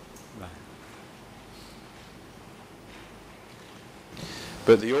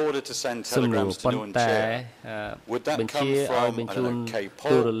But the order to send សំណួរ telegrams to ប៉ុន្ Nuon តែ Chair បញ្ជាឲ្យបញ្ជូន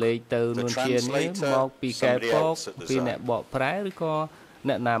ទូរលេខទៅនួនជានេះមកពីកែពកពីអ្នកបកប្រែឬក៏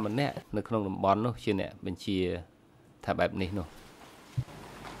អ្នកណាម្នាក់នៅក្នុងតំបន់នោះជាអ្នកបញ្ជាថាបែបនេះនោះ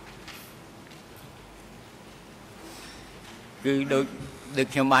គឺដូច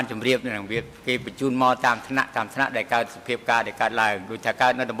ខ្ញុំបានជម្រាបនៅក្នុងវាគេបញ្ជូនមកតាមថ្នាក់ដែលកើតសភាពការដែលកើតឡើងដូចថាកើ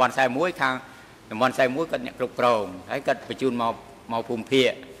តនៅតំបន់41ខាងតំបន់41គាត់អ្នកគ្រប់គ្រងហើយគាត់បញ្ជូនមកភូមិភា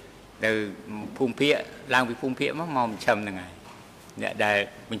គទៅភូមិភាគឡើងពីភូមិភាគមកមជ្ឈិមហ្នឹងហើយអ្នកដែល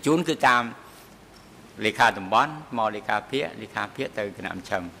បញ្ជូនគឺតាមលេខាតំបន់មកលេខាភាគទៅគណៈមជ្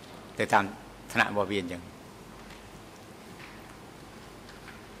ឈិមទៅតាមថ្នាក់របស់វាអញ្ចឹង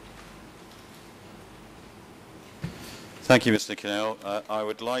Thank you Mr. Cannell I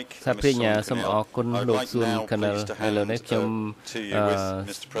would like សាភិញ្ញាសូមអរគុណលោកសួន Cannell ឥឡូវនេះខ្ញុំ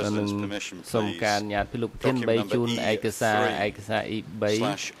សូមការអនុញ្ញាតពីលោកប្រធាន3ជូនឯកសារ E3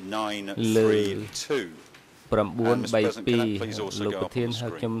 លើ932លោកប្រធានហើ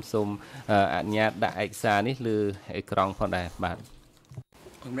យខ្ញុំសូមអនុញ្ញាតដាក់ឯកសារនេះលើអេក្រង់ផងដែរបាទ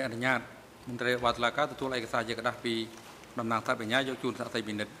ខ្ញុំអនុញ្ញាតមន្ត្រីបាតុលាការទទួលឯកសារជាกระดาษពីតំណាងថាបញ្ញាយកជូនសាស្ត្រី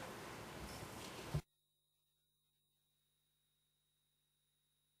ពិនិត្យ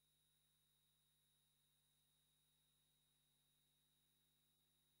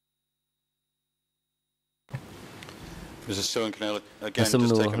សំ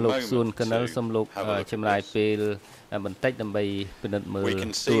ណួរលោកសួន Cannell សូមលោកចំណាយពេលបន្តិចដើម្បីពិនិត្យមើល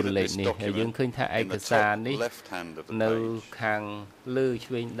ទូរលេខនេះហើយយើងឃើញថាឯកសារនេះនៅខាងលើ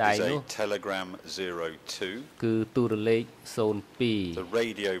ឆ្វេងដៃនោះគឺទូរលេខ02 the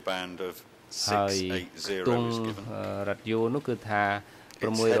radio band of ហើយទង់ 680 is given រ៉ាឌីយ៉ូនោះគឺថា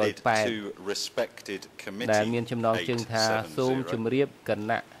It's headed to respected ដែល committee មានចំណងជើងថាសូមជ 870. ម្រាបគ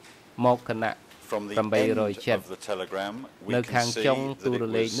ណៈមកគណៈ From the end of 870 the telegram, we នៅ can ខាង see ចុង that ទូរ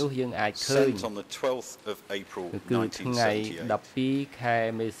it លេខនោះ was យើងអាចឃើញ sent on the 12th of April គឺថ្ងៃ 1978, 12 ខែ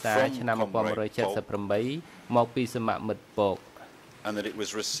មេសា From ឆ្នាំ Comrade 1978 មកពីសមមិត្តពក and that it was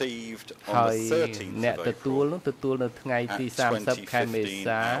received ហើ on យ the 13th អ្នក of ទទួល April នោះទទួលនៅថ្ងៃ at ទី30 ខែមេ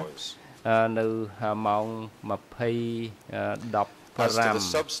សា 20:15 hours. នៅម៉ោង As to the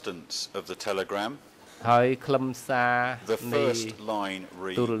 20:15 substance of the telegram, ហើយខ្លឹមសារ the នៃ first line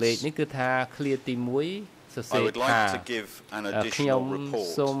ទូរលេខ reads, នេះគឺថាឃ្លាទី1សរសេ I រ would ថា like to give an ខ្ញុំ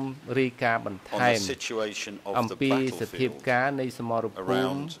additional សូម report រាយការណ៍បន្ on ថែម the situation អំ of the ពីសភាព battlefield ការណ៍នៃសមរភូមិ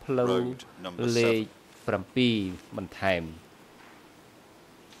around ផ្លូវ road number លេខ 7. 7 បន្ថែម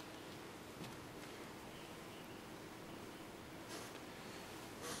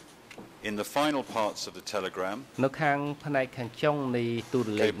In the final parts of the telegram, នៅខាងផ្នែកខាងចុងនៃទូរ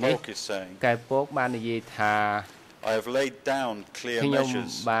លេខ Kay នេះ Polk is saying, កែពកបាននិយាយថា I have laid down clear ខ្ញុំ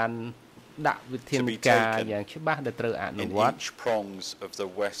measures បានដាក់វិធាន to be ការ taken យ៉ាងច្បាស់ដែលត្រូវអនុ in វត្ត each prongs of the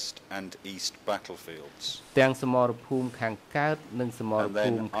west and east battlefields. ទាំងសមរភូមិខាងកើតនិងសមរ And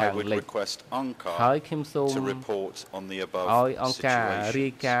ភូមិ then ខា I ង would លិច request ហើយ UNCAR ខ្ញុំសូម to report on the above ឲ្យអង្គការរា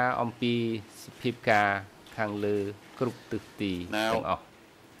យ situations. ការណ៍អំពីសភាពការណ៍ខាងលើគ្រប់ទិសទី Now, ទាំងអស់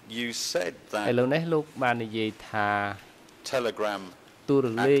You said ឥ that ឡូវនេះលោកបាននិយាយថា telegram ទូរ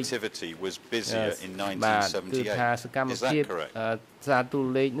លេខ activity was busier in បាទគឺថាសកម្ម 1978. Is that ភាព correct? សារទូរ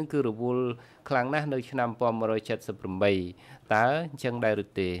លេខនឹងគឺរវល់ខ្លាំងណាស់នៅឆ្នាំ1978តើអញ្ចឹងដែរឬ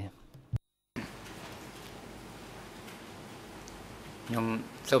ទេ ខ្ញុំ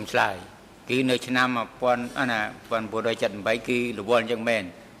សូមឆ្លើយគឺនៅឆ្នាំ1978គឺរវល់អញ្ចឹងមែន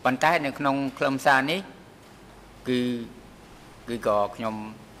ប៉ុន្តែនៅក្នុងខ្លឹមសារនេះគឺក៏ខ្ញុំ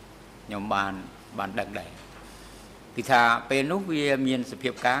បានដឹងដែរគឺថាពេលនោះវាមានសភា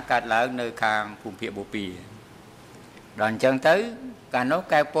ពការណ៍កើតឡើងនៅខាងភូមិភាគបូព៌ាដល់អញ្ចឹងទៅកាលនោះ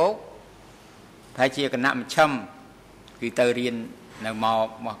កែវពកថាជាគណៈមជ្ឈិមគឺទៅរៀននៅ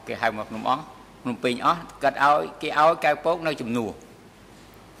មកគេហៅមកភ្នំពេញអស់គាត់ឲ្យគេឲ្យកែវពកនៅជំនួស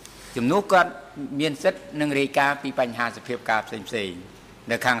គាត់មានសិទ្ធិនឹងរាយការណ៍ពីបញ្ហាសភាពការផ្សេង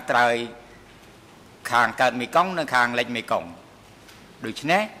នៅខាងត្រើយខាងកើតមេគង្គនិងខាងលិចមេគង្គដូច្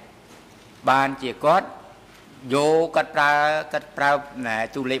នេះបានជាគាត់យកគាត់ប្រើ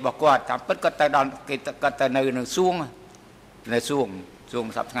ទូលេខរបស់គាត់តាមពិតគាត់ទៅដល់គេគាត់ទៅនៅសួង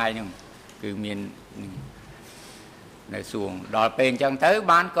សប្តាហ៍ថ្ងៃហ្នឹងគឺមាននៅសួងដល់ពេលអញ្ចឹងទៅ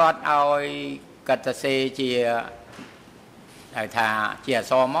បានគាត់ឲ្យគាត់ទៅសេជាហៅថាជាអ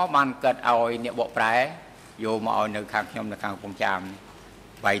សរមកបានគាត់ឲ្យអ្នកបកប្រែយកមកឲ្យនៅខាងខ្ញុំនៅខាងកំពង់ចាម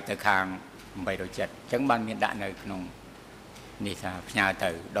វាយទៅខាង807អញ្ចឹងបានមានដាក់នៅក្នុងនេះថាផ្ញើទៅ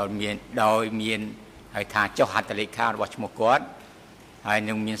ដោយមានហៅថាចុះហត្ថលេខារបស់ឈ្មោះគាត់ហើយ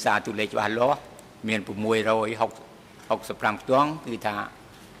នឹងមានសារទូលេខច្បាស់លាស់មាន665ខ្ទង់គឺថា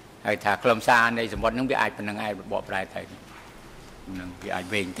ហៅថាខ្លឹមសារនៃសម្បត្តិនឹងវាអាចប៉ុណ្្នឹងឯងបកប្រែទៅនឹងវាអាច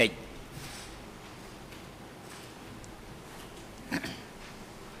វែងតិច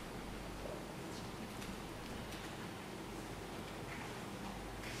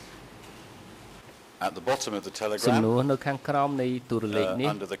At the bottom of the សំណួ telegram, រនៅខាងក្រោមនៃទូរលេខនេះ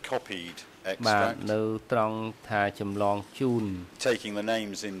under the copied បាទ extract, នៅត្រង់ថាចម្លងជូន taking the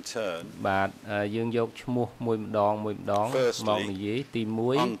names in turn, បាទយើងយកឈ្មោះមួយម្ដងមកនិយាយទី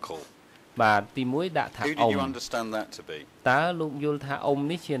1 uncle. បាទទី1ដាក់ថា Who អ៊ុ did ំ you understand that to be? តើលោកយល់ថាអ៊ុំ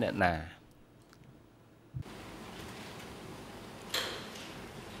នេះជាអ្នកណា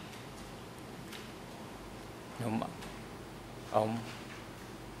ខ្ញុំអ៊ំ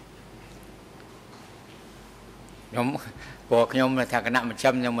ខ្ញុំថាគណៈមជ្ឈិ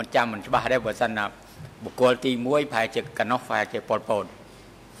មខ្ញុំមិនចាំមិនច្បាស់ដែរបើសិនណាបុគ្គលទី1ប្រហែលជាកណោះប្រហែលជាប៉ុលពត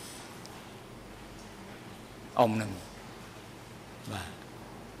អ៊ំនឹងបាទ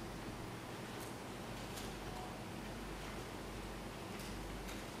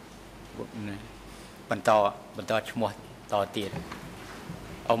បន្តឈ្មោះតទៀត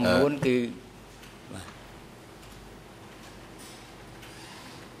អ៊ំនួនគឺ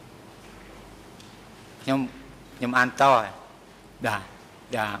ខ្ញុំអានតបា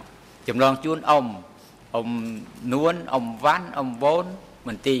ទចម្លងជូនអ៊ំនួនអ៊ំវ៉ាន់អ៊ំវូនម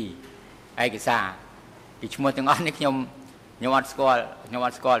ន្ទីឯកសារពីឈ្មោះទាំងអស់នេះខ្ញុំអត់ស្គាល់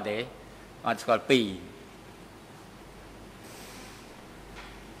ទេអត់ស្គាល់ពីរ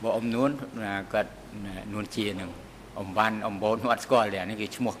បើអ៊ំនួនគាត់នួនជានឹងអ៊ំវ៉ាន់អ៊ំវូនខ្ញុំអត់ស្គាល់ទេអានេះគឺ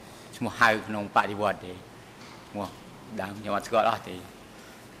ឈ្មោះហៅក្នុងបដិវត្តទេឈ្មោះដើមខ្ញុំអត់ស្គាល់អស់ទេ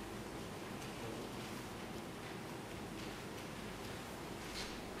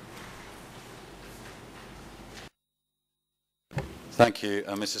Thank Thank you,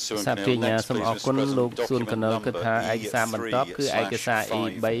 Mr. សាភិ Suan-Canil. ញ្ញា Next, សូម please, អរ Mr. គុណ President, លោកសួន document កណុលគិត number ថាឯកសារបន្តគឺឯកសារ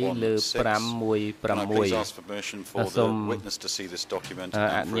E3 លើ Can I please 516 ask for permission for the witness to see this document អ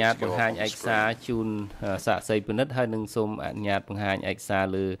and នុ for ញ្ញាត it to បង្ go ហា up ញ on ឯ the កសារ screen? ជូនសាក្សីពិនិត្យហើយនឹងសូមអនុញ្ញាតបង្ហាញឯកសារ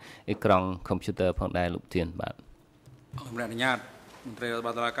លើអេក្រង់កុំព្យូទ័រផងដែរលោកធានបាទ អរអនុញ្ញាតមន្ត្រីរដ្ឋ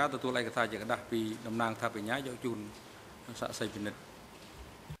បាលតុលាការទទួលឯកសារជាกระดาษពីតំណាងថាបញ្ញាយកជូនសាក្សីពិនិត្យ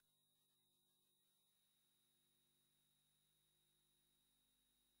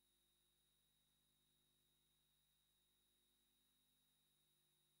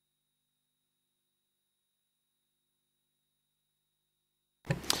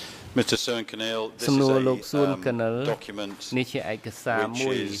Mr. Suan-Canil, this សំណួរលោក is សួន a កណិល document នេះជាឯកសារ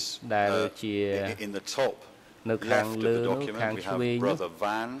មួយ which is ដែលជា in the top នៅខាង left of លើ the នោះខាង document. We ឆ្វេង have នោះ Brother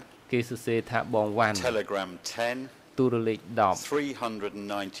Van, គេសរសេរថាបងវ៉ាន់ Telegram 10, ទូរលេខ10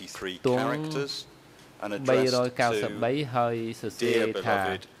 393 Tung characters, and addressed to 393ហើយសរសេរ Dear ថា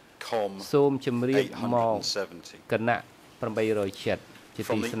Beloved Com សូមជម្រាបមក 870. គណៈ807ជាទី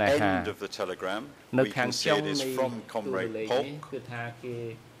From the ស្នេហា end of the telegram, នៅ we ខាង can ចុ see ង it is នៃ from ទូរ Comrade លេខ Polk, នេះគឺថាគេ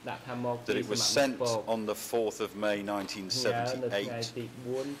ដាក់ថាមកពី that it was សមាជិក sent ប៉ុក on the 4th of May នៅថ្ងៃទី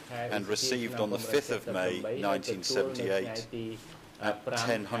 1978 4 ខែ and received on the 5th of May 1978 at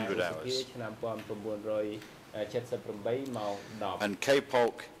 1000 hours. ឆ្នាំ1978ម៉ោង10 And K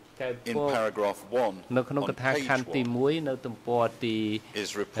Polk in paragraph 1 នៅក្នុងក on ថាខណ្ឌទី page 1 នៅទំព័រទី 1 is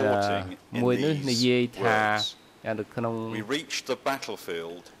reporting in មួយនេះនិយាយ these ថា words. នៅក្នុង We reached the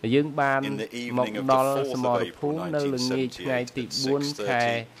battlefield យើងបាន in the មក evening of ដ the ល់ 4th ស of មរ April ភូមិនៅល្ងាចថ្ងៃទី 4 ខែ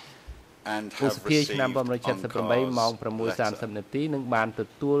 1978 and ឧស have ភា received ឆ្នាំ1978ម៉ោង Ankar's 6:30 letter. នាទីនិងបានទ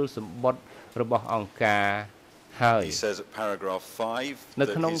ទួលសម្បត្តិរបស់អង្គការហើយ He says at paragraph 5 នៅ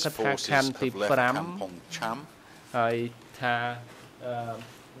that ក្នុង his កថា forces ខណ្ឌទី have left 5 Kampong Cham ហើយថា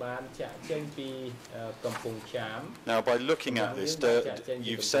បានចាក់ចេញពីកំពង់ចាម Now, by looking at this,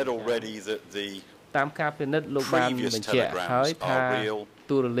 you've said already that the តាមការពិនិត្យលោកបាន previous បញ្ជាក់ហើយ telegrams ថា are real.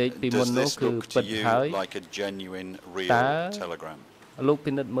 ទូរលេខពីមុន Does នោះ this គឺ look ពិ to ត you ហើយ like a genuine, real Ta- telegram? លោក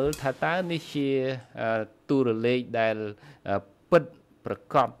ពិនិត្យមើលថាតើនេះជាទូរលេខដែលពិតប្រ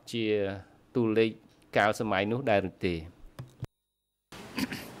កបជាទូរលេខកាលសម័យនោះដែរឬទេ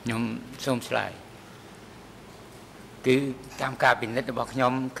ខ្ញុំសូមឆ្លើយគឺតាមការពិនិត្យរបស់ខ្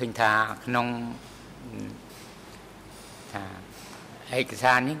ញុំឃើញថាក្នុងថាឯក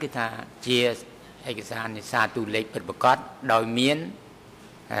សារនេះគឺថាជាឯកសារនេសាទទូលេខពិតប្រាកដដោយមាន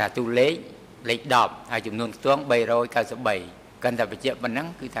ទូលេខលេខ10ហើយចំនួនខ្ទង់393កាន់តែបញ្ជាក់ប៉ុណ្ណឹង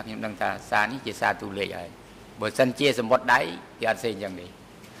គឺថាខ្ញុំដឹងថាសារនេះជាសារទូលេខហើយបើសិនជាសមុទ្រដៃវាអត់ផ្សេងយ៉ាងនេះ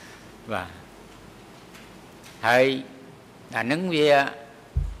បាទហើយអានឹងវា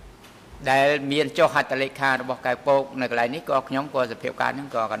ដែលមានចុះហត្ថលេខារបស់កែពកនៅកន្លែងនេះក៏ខ្ញុំក៏សភាពការហ្នឹង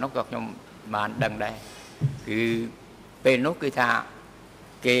ក៏កណ្ណុះក៏ខ្ញុំបានដឹងដែរគឺពេលនោះគឺថា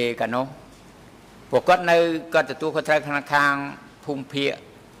គេកណ្ណុះពួកគាត់នៅគាត់ទទួលខុសត្រូវខាងភូមិភាគ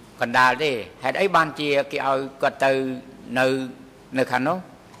កណ្ដាលទេហេតុអីបានជាគេឲ្យគាត់ទៅនៅខាងនោះ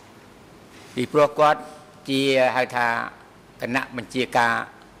ពីព្រោះគាត់ជាហៅថាគណៈបញ្ជាការ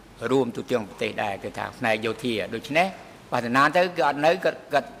រួមទូទាំងប្រទេសដែរគឺថាផ្នែកយោធាដូច្នេះបាសនាទៅគឺអត់នៅគា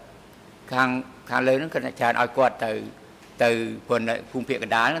ត់ខាងលើហ្នឹងគាត់ច្រើនឲ្យគាត់ទៅភូមិភាគក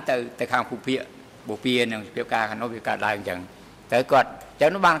ណ្ដាលហ្នឹងទៅខាងភូមិភាគបូព៌ានិងសភាពការខាងនោះវាកើតឡើងអញ្ចឹងទៅគាត់អញ្ចឹង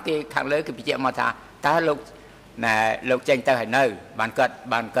នោះបានគេខាងលើគេបញ្ជាក់មកថាតើលោកចេញទៅហើយនៅបានគាត់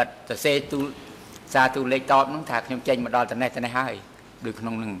សរសេរសារទូលេខតបហ្នឹងថាខ្ញុំចេញមកដល់ត្នេះហើយដូចក្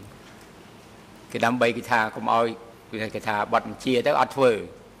នុងហ្នឹងគេដើម្បីគេថាកុំឲ្យគេថាបတ်បញ្ជាទៅអត់ធ្វើ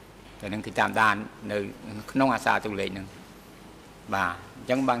តែនឹងគេតាមដាននៅក្នុងអាសាទូលេខហ្នឹងបាទអញ្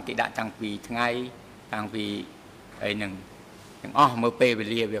ចឹងបានគេដាក់តាំងពីថ្ងៃតាំងពីអីហ្នឹងទាំងអស់មើលពេលវេ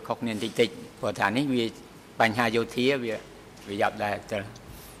លាវាខុសគ្នាតិចព្រោះថានេះវាបញ្ហាយោធាវាយ៉ាប់ដែរតែ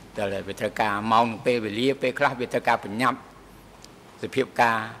វាត្រូវការម៉ោងពេលវេលាពេលខ្លះវាត្រូវការប្រញាប់សភាព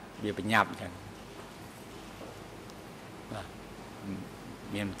ការវាប្រញាប់អញ្ចឹងបាទ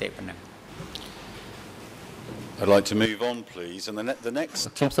មានមតិប៉ុណ្ណឹង I'd like to move on, please. And the next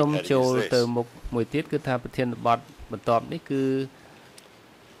ខ្ញុំសូម topic ចូល heading is ទៅ this. មុខមួយទៀតគឺថាប្រធានបទបន្ទាប់នេះគឺ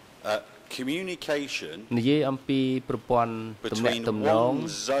Communication និយាយអំពីប្រព័ន្ធទំនាក់ between ទំនង one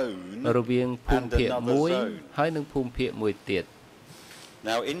zone រវាងភូមិ and ភាគ another មួយ zone. ហើយនិងភូមិភាគមួយទៀត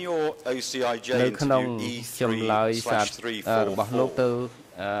Now, in your OCIJ នៅក្នុង interview ចម្លើយសាររបស់លោកទៅ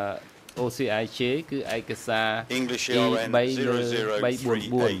E3/344 OCIJ គឺឯកសារ English E3 ERN លើ344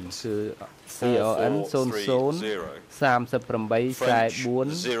 0038 គឺ EON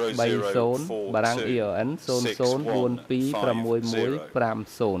 00384430 បារាំង EON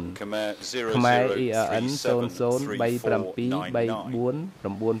 00426150 Khmer EON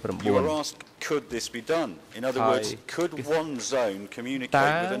 00373499 You were asked, could this be done? In other words, could one zone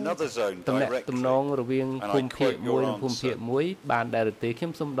communicate with another zone តំណែង directly? តំណងរវាងភូមិភាគមួយនិងភូមិភាគមួយបានដែរឬទេខ្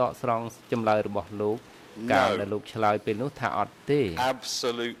ញុំសូមដកស្រង់ចម្លើយរបស់លោកកាលដែលលោកឆ្លើយពេលនោះថាអត់ទេ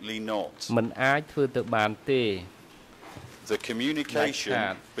Absolutely not. มันអាចធ្វើទៅបានទេ The communication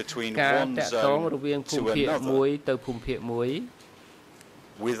between ការ one តាក់ទង zone រវាងភូ to មិភាគមួយ another ទៅភូមិភាគមួយ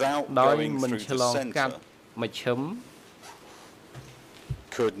without ដោយ going មិន through ឆ្ល the ងកាត់ centre មជ្ឈិម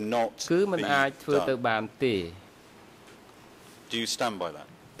could not គឺมัน be អាចធ្វើទៅ done. បានទេ Do you stand by that?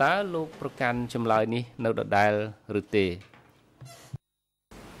 តើលោកប្រកាន់ចម្លើយនេះនៅដដែលឬទេ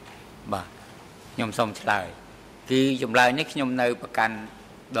បាទខ្ញុំសូមឆ្លើយគឺចម្លើយនេះខ្ញុំនៅប្រកាន់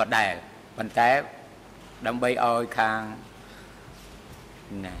ដដែលប៉ុន្តែដើម្បីឲ្យខាង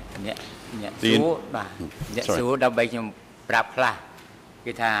អ្នកសួរបាទអ្នកសួរដើម្បីខ្ញុំប្រាប់ខ្លះ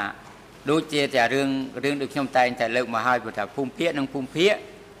គឺថាដូចជាតែរឿងដូចខ្ញុំតែងតែលើកមកហើយព្រោះថាភូមិភាគនិងភូមិភាគ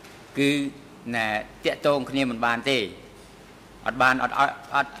គឺតាក់ទងគ្នាមិនបានទេអត់បាន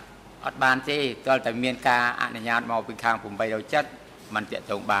ទេទាល់តែមានការអនុញ្ញាតមកពីខាង807มันតាក់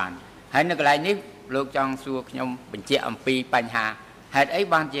ទងបានហើយនៅកន្លែងនេះលោកចង់សួរខ្ញុំបញ្ជាក់អំពីបញ្ហាហេតុអី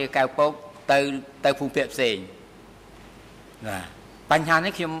បានជាកៅពកទៅភូមិភាគផ្សេងបាទបញ្ហា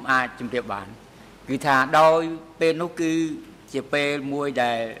នេះខ្ញុំអាចជម្រាបបានគឺថាដោយពេលនោះគឺជាពេលមួយ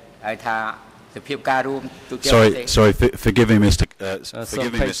ដែលហៅថាសភាពការរួមទូទាំងប្រទេស Sorry, forgive me, Mr. សូម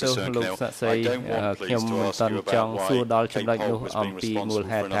Forgive me, ខេ Mr. ទោសលោក Circnell. សាក់សី I don't want, ខ្ញុំ please, មិន to ask ទាន់ you ចង់ about សួរដល់ why ចំណុចនោះ KPOL was អំ being ពីមូល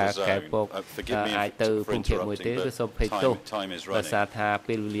responsible ហេតុ for ថា another កែ zone. ពក Forgive me អាចទៅ for ភូមិភាគមួយទេ interrupting, គឺសូម but ភ័យទោស time is ដោយសារ running. ថា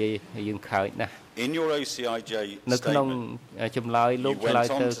ពេលវេលាយើងខើចណាស់ In your OCIJ នៅក្នុង statement, ចម្លើយលោក you ឆ្លើយ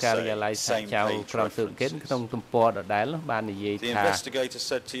went on ទៅ to កា say រិយាល័យសាច់ចៅ same-page ក្រុងស៊ើបអង្កេត references. ក្នុងទំព័រដដែលបាននិយាយ the ថា investigator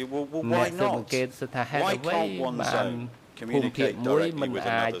said to you, well, អ្នក why ស៊ើបអ not? ង្កេតសិថាហេតុ Why អ្វី can't one បាន zone ភូមិភាគ communicate មួយ directly មិន with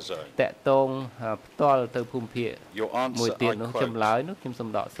អាច another zone? តាក់ទងផ្ទាល់ទៅភូមិភាគ Your មួយ answer, ទៀត I នោះ quote, ចម្លើយនោះខ្ញុំសូម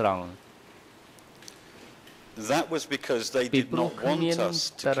ដកស្រង់ that was because they ពី did ព្រោះ not គ្មាន want us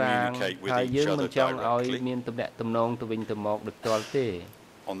to តារាង communicate with ហើយ each យើងមិន other ចង់ឲ្យ directly. មានទំនាក់ទំនងទៅវិញទៅមកដោយផ្ទាល់ទេ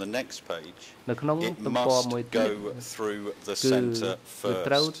On the next page, នៅក្នុង it ទំព័រ must មួយទៀត go through the គឺ centre គឺ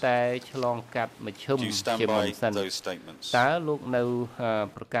ត្រូវ first. តែឆ្លងកាត់មជ្ឈិម Do you stand ជាមុន by សិន those statements? តើលោកនៅ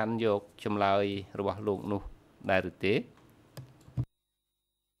ប្រកាន់យកចម្លើយរបស់លោកនោះដែរឬទេ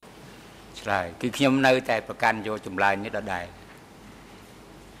ឆ្លើយគឺខ្ញុំនៅតែប្រកាន់យកចម្លើយនេះដដែល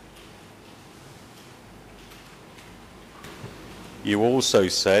You also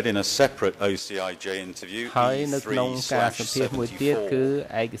said in a separate OCIJ interview, ហើយនៅក្នុងការសម្ភាសន៍មួយទៀតគឺ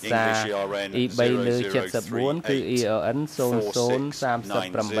ឯកសារ E3 លើ74គឺ EON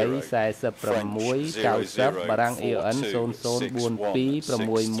 00384690បារាំង EON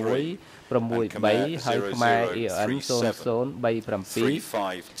 00426163ហើយខ្មែរ EON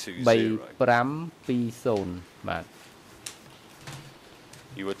 00373520 បាទ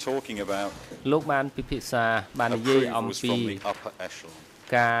You were talking about លោកបានពិភាក្សាបាននិយាយអំ approvals ពី from the upper echelon.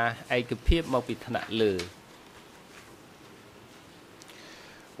 ការឯកភាពមកពីថ្នាក់លើ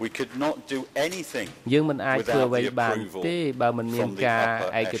We could not do anything យើងមិនអាចធ្វើ without អ្វី the បាន approval ទេបើមិនមាន from the ការ upper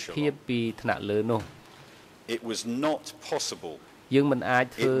ឯកភាពពីថ្នាក់លើនោះ It was not possible. យើងមិនអាច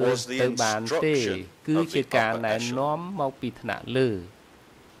ធ្វើ It was the ទៅបានទេ instruction គឺជាការ of the upper ណែ echelon. នាំមកពីថ្នាក់លើ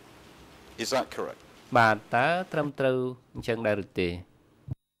Is that correct? បាទតើត្រឹមត្រូវអញ្ចឹងដែរឬទេ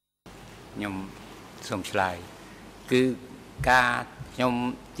ខ្ញុំសូមឆ្លើយគឺការខ្ញុំ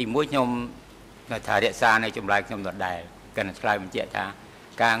ទីមួយខ្ញុំថារក្សានៅចម្លើយខ្ញុំដដែលកាន់តែឆ្លើយបញ្ជាក់ថា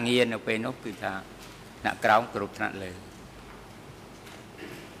ការងារនៅពេលនោះគឺថាអ្នកក្រោមគ្រប់ថ្នាក់លើ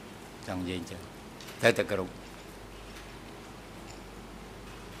ចង់និយាយអញ្ចឹងត្រូវតែគ្រប់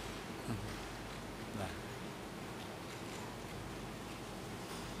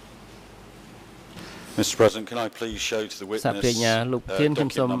Mr. President, can I please show to the សា witness ភិញ្ញាលោកធានខ្ញុំ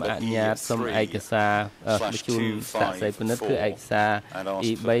សូម document អ number នុញ្ញាតសូមឯកសារបញ្ជូនសាកសីពិនិត្យគឺឯកសារ and ask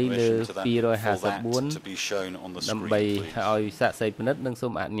E3 for លើ permission to that, for that 254 to be shown on the ដើម្បី screen, please. ឲ្យសាកសីពិនិត្យនិងសូ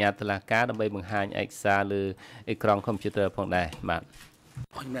មអនុញ្ញាតតុលាការដើម្បីបង្ហាញឯកសារលើអេក្រង់កុំព្យូទ័រផងដែរបាទ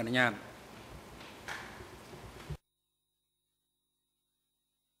អរជំរាបអនុញ្ញាត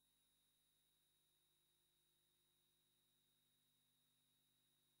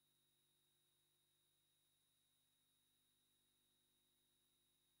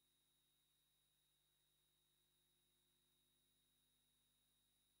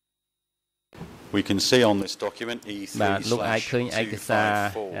We can see on this document បាទលោកអាចឃើញឯកសារ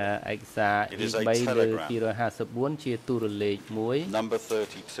E3/254 ឯកសារ It is a E3 លើ telegram. 254ជាទូរលេខមួយ number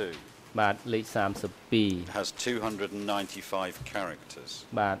 32 បាទលេខ32 has 295 characters.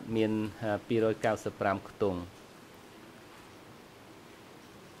 បាទមាន295ខ្ទង់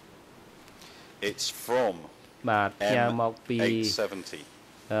It's from បាទផ្ញើមកពី M870.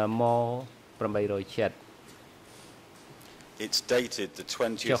 ម870 It's dated the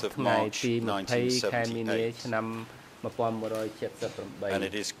 20th of ថ្ងៃ March ទី20 ខែមីនា 1978. ឆ្នាំ1178 And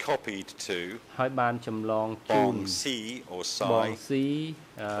it is copied to ហើយបានចម្លងជូន Bong C or បង Sai ស៊ី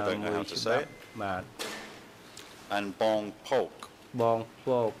I don't know how to ច្បា say ប់ it. បាទ and Bong Polk. បងព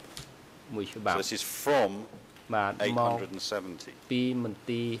កមួយច្បាប់ So this is from បាទមក 870. ពីមន្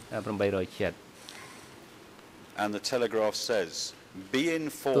ទីរ870 And the Telegraph says, be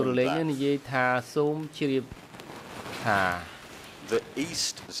ទូរ informed លេខនេះ that និយាយថាសូមជ្រាបថា the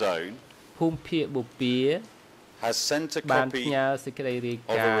East Zone ភូមិភាគបូព៌ា has sent a បាន copy ផ្ញើសេចក្តីរាយ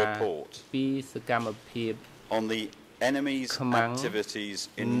of ការ a ណ៍ report ពីសកម្មភាព on the enemy's ខ្មាំង activities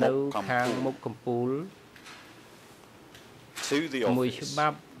in នៅខាងមុខ Mokkampul កំពូល to the មួយ office ច្បា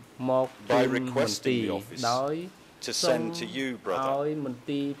ប់មកជូ by នមន្ទី requesting រ the office ដោយ to សូម send to you, ឲ្យ brother. មន្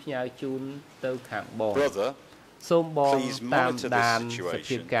ទីរផ្ញើជូនទៅខាងបង Brother, សូមបង please តាម monitor ដាន this ស situation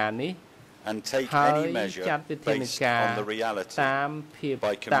ភាពការណ៍នេះ and take ហើ any យ measure ចាត់វិធាន based ការ on the reality តាមភាព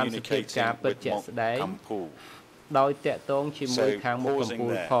by តាមសភាពការ communicating ពិត with ជាក់ស្ដែង Mokkampul. ដោយតាក់ទងជាមួយ So, ខាងមុខកំ pausing ពូ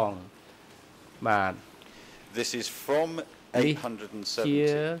ល there. ផងបាទ This is from នេះជា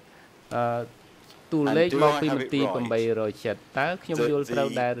 870. ទូលេខ And do មក I ពី have ម it ន្ទីរ right 870តើខ្ញុំយល់ that ត្រូវ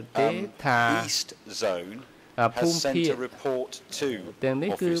ដែរឬទេ ថា East Zone ភូ has មិ sent ភាគ a report to ទាំង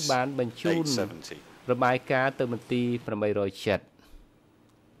នេះគឺ Office បានបញ្ជូន 870. របាយការណ៍ទៅមន្ទីរ870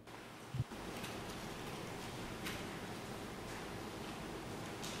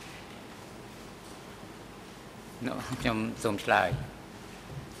 ខ្ញុំសូមឆ្លើយ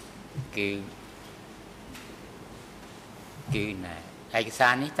គឺណាឯកសា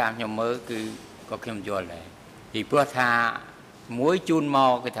រនេះតាមខ្ញុំមើលគឺក៏ខ្ញុំយល់ដែរពីព្រោះថាមួយជូនម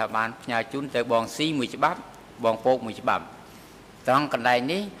កគឺថាបានផ្ញើជូនទៅបងស៊ីមួយច្បាប់បងពកមួយច្បាប់ត្រង់កន្លែង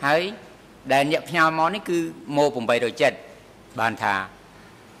នេះហើយដែលអ្នកផ្ញើមកនេះគឺម៉ូ870បានថា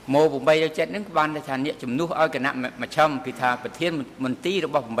ម៉ូ870ហ្នឹងបានថាអ្នកជំនួសឲ្យគណៈមជ្ឈិមគឺថាប្រធានមន្ទីររ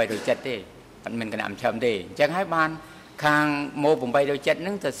បស់870ទេអត់មានគណៈមជ្ឈិមទេអញ្ចឹងហើយបានខាងម៉ូ870ហ្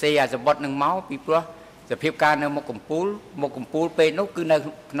នឹងទៅសេអាសបុតនឹងមកពីព្រោះសភាពការនៅមុខកំពូលពេលនោះគឺនៅ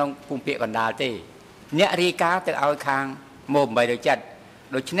ក្នុងភូមិភាគកណ្ដាលទេអ្នករាយការណ៍ទៅឲ្យខាងម៉ូ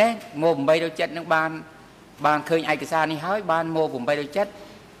870ដូច្នេះម៉ូ870នឹងបានឃើញឯកសារនេះហើយបានម៉ូ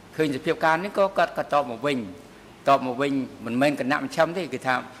870ឃើញសភាពការនេះក៏គាត់ក៏តបមកវិញមិនមែនគណៈមជ្ឈិមទេគឺ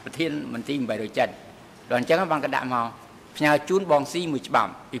ថាប្រធានមន្ទីរ870ដល់អញ្ចឹងបានក៏ដាក់មកផ្ញើជូនបងស៊ីមួយច្បា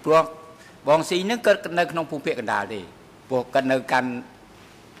ប់ពីព្រោះបងស៊ីនឹងគាត់នៅក្នុងភូមិភាគកណ្ដាលទេព្រោះគាត់នៅកាន់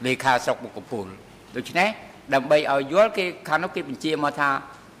លេខាស្រុកមុខកំពូលដូច្នេះដើម្បីឲ្យយល់គេខាងនោះគេបញ្ជាមកថា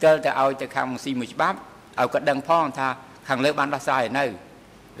ទៅឲ្យទៅខាងស៊ីមួយច្បាប់ឲ្យគាត់ដឹងផងថាខាងលើបានដោះស្រាយនៅ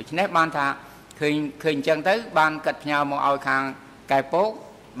ដូច្នេះបានថាឃើញអញ្ចឹងទៅបានកាត់ផ្ញើមកឲ្យខាងកែពក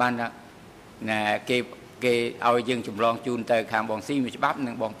បានណាគេឲ្យយើងចម្លងជូនទៅខាងបងស៊ីមួយច្បាប់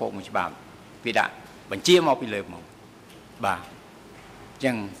និងបងពកមួយច្បាប់វាដាក់បញ្ជាមកពីលើមកបាទអញ្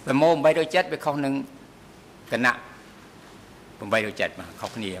ចឹងប្រម៉ូ870វាខុសនឹងគណៈ870បាទខុស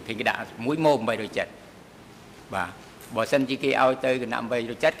គ្នាគេដាក់មួយម៉ូ870បាទបើសិនជាគេឲ្យទៅគណៈ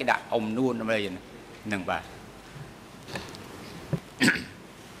870គេដាក់អ៊ំនួនដើម្បីហ្នឹងបាទ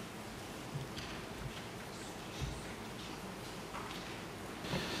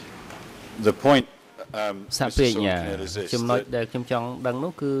The point សាព្រាជ្ញាចំណុចដែលខ្ញុំចង់ដឹង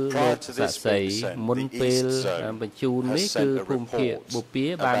នោះគឺលោកសាស្ត្រីមុនពេលបញ្ជូននេះគឺភូមិភាគបូព៌ា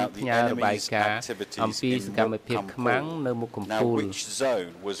បានផ្ញើរបាយការណ៍អំពីសកម្មភាពខ្មាំងនៅមុខកំពូល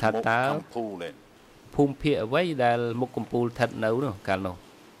ថាតើភូមិភាគអ្វីដែលមុខកំពូលស្ថិតនៅនោះកាលនោះ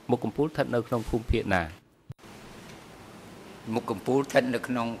មុខកំពូលស្ថិតនៅក្នុងភូមិភាគណាមុខកំពូលស្ថិតនៅ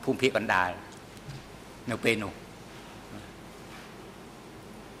ក្នុងភូមិភាគកណ្ដាលនៅពេលនោះ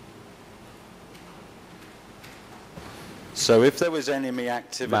So if there was enemy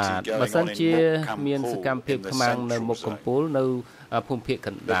activity going on in Mokkampul,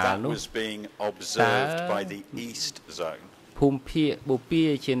 that was being observed by the East Zone. ភូមិភាគបូព៌ា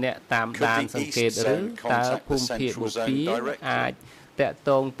ជាអ្នកតាមដានសង្កេតឬតើភូមិភាគបូព៌ាអាចតាក់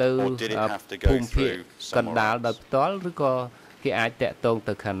ទងទៅភូមិភាគកណ្ដាលដោយផ្ទាល់ឬក៏គេអាចតាក់ទង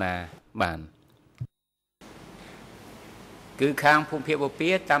ទៅខាងណាបានគឺខាងភូមិភាគបូ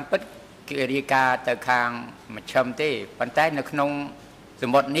ព៌ាតាមពិតគេរាយការណ៍ទៅខាងមជ្ឈិមទេប៉ុន្តែនៅក្នុងស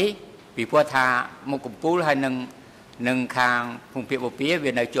មុទ្រនេះពីព្រោះថាមុខកំពូលហើយនឹងខាងភូមិភាគបូព៌ា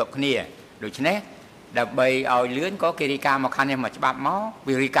វានៅជាប់គ្នាដូច្នេះដើម្បីឲ្យលឿនក៏គេរាយការណ៍មកខាងនេះមកច្បាប់មក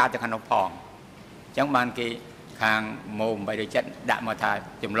វារាយការណ៍ទៅខាងនោះផងអញ្ចឹងបានគេខ ខាងម៉ូ8ដូចចិត្តដាក់មកថា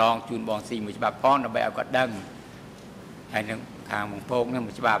ចម្លងជូនបងស៊ីមួយច្បាប់ផងដើម្បីឲ្យគាត់ដឹងហើយនឹងខាងបងពកនឹង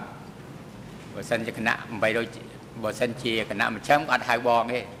មួយច្បាប់បើសិនជាគណៈ8ដូចបើសិនជាគណៈមជ្ឈិមអត់ហៅបង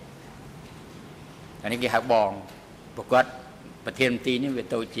ទេអានេះគេហៅបងប្រកបប្រធានមន្ទីរនេះវា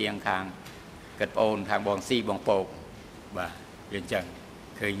តូចជាងខាងកាត់ប្អូនខាងបងស៊ីបងពកបាទវាអញ្ចឹង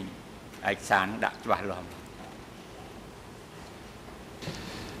ឃើញឯកសារដាក់ច្បាស់លាស់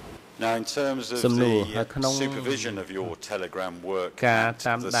Now, in terms of the supervision of your telegram work at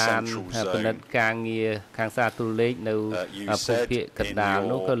the central zone, you said in your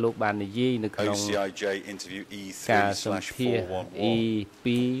OCIJ interview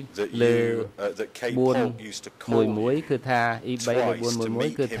E3/411 that Kay Polk used to call you twice to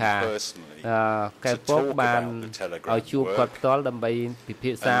meet him personally to talk about the telegram work, and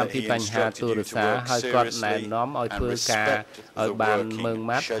that he instructed you to work seriously and respect the working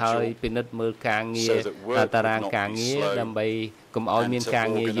schedule. ពិនិត្យមើលការងារតារាងការងារដើម្បីកុំឲ្យមានការ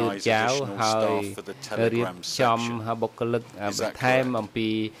ងារយឺតយ៉ាវហើយរៀបចំបុគ្គលិកបន្ថែមអំពី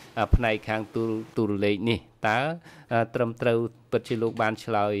ផ្នែកខាងទូរលេខនេះតើត្រឹមត្រូវពិតជាលោកបាន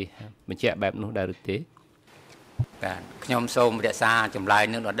ឆ្លើយបញ្ជាក់បែបនោះដែរឬទេបាទខ្ញុំសូមរក្សាចម្លើយ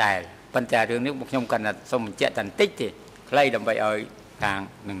នឹងដដែលប៉ុន្តែរឿងនេះខ្ញុំគាត់ថាសូមបញ្ជាក់តែបន្តិចទេខ្លីដើម្បីឲ្យខាង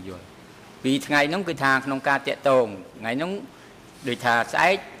នឹងយល់ពីថ្ងៃហ្នឹងគឺថាក្នុងការតាក់ទងថ្ងៃហ្នឹងដូចថាស្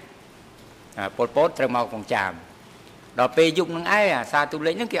អែកពលពតត្រូវមកកំចាមដល់ពេលយប់នឹងឯងអាសារទូ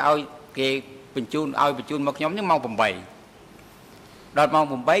លេខហ្នឹងគេឲ្យគេបញ្ជូនមកខ្ញុំហ្នឹងម៉ោង8ដល់ម៉ោង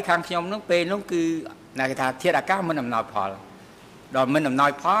8ខាងខ្ញុំហ្នឹងពេលហ្នឹងគឺណាគេថាធាតុអាកាសមិនអំណោយផលដល់មិនអំណោ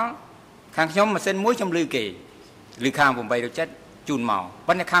យផលខាងខ្ញុំម៉ាស៊ីនមួយខ្ញុំលឺគេលឺខាង807ជូនមក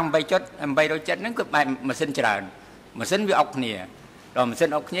ប៉ុន្តែខាង807ហ្នឹងគឺបែបម៉ាស៊ីនច្រើនម៉ាស៊ីនវាអុកគ្នាដល់ម៉ាស៊ីន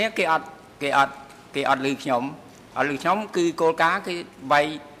អុកគ្នាគេអត់លឺខ្ញុំគឺគោលការណ៍គេវាយ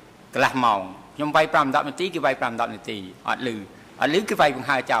កន្លះម៉ោងខ្ញុំវាយ5-10នាទីគេវាយ5-10នាទីអត់លឺគេវាយបង្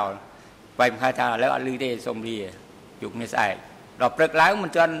ហើចោលឥឡូវអត់លឺទេសូមលាជួបគ្នាស្អែកដល់ព្រឹកឡើងមិ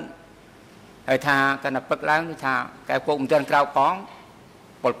នទាន់ហើយថាគាត់ថាព្រឹកឡើងថាកែពកមិនទាន់ក្រោកផង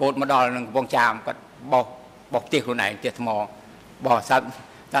ពលពតមកដល់នឹងកំពង់ចាមគាត់បោះផ្ទះខ្លួនឯងផ្ទះថ្មបោះសាប់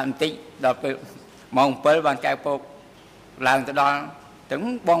តាមបន្តិចដល់ពេលម៉ោង7បានកែពកឡើងទៅដល់ទាំង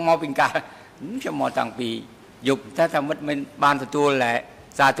បងមកពីកាខ្ញុំមកតាំងពីយប់តែមិត្តមិនបានទទួល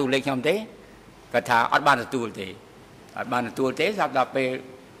សារទូលេខខ្ញុំទេគាត់ថាអត់បានទទួលទេស្រាប់ដល់ពេល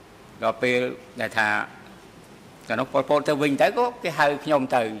ដែលថាកណុកពលពតទៅវិញទៅក៏គេហៅខ្ញុំ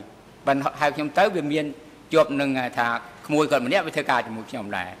ទៅបានហៅខ្ញុំទៅវាមានជាប់នឹងថាក្មួយគាត់ម្នាក់វាធ្វើការជាមួយខ្ញុំ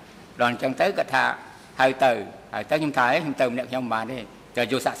ដែរដល់អញ្ចឹងទៅគាត់ថាហៅទៅខ្ញុំថាខ្ញុំទៅម្នាក់ខ្ញុំមិនបានទេទៅ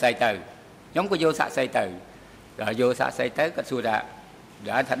យកសាក់សីទៅខ្ញុំក៏យកសាក់សីទៅដល់យកសាក់សីទៅគាត់សួរ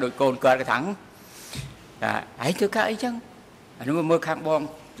ថាដូចកូនគាត់គាត់ថាឯងធ្វើការអីចឹងអានោះមើលខាងបង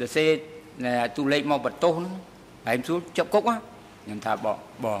សរសេរទូលេខមកបន្ទោសហ្នឹងហើយខ្ញុំសួរចាប់គុកខ្ញុំថាប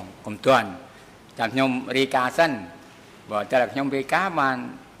ងកុំទាន់ចាំខ្ញុំរាយការណ៍សិនបើតែខ្ញុំរាយការណ៍បាន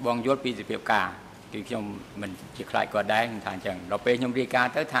បងយល់ពីសភាពការគឺខ្ញុំមិនជាខ្លាចគាត់ដែរខ្ញុំថាអញ្ចឹងដល់ពេលខ្ញុំរាយការ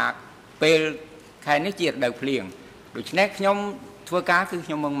ណ៍ទៅថាពេលខែនេះជារដូវភ្លៀងដូច្នេះខ្ញុំធ្វើការគឺខ្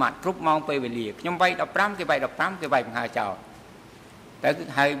ញុំមើងម៉ាត់គ្រប់ម៉ោងពេលវេលាខ្ញុំវាយ15គេវាយ15គេវាយបង្ហើចោលតែគឺ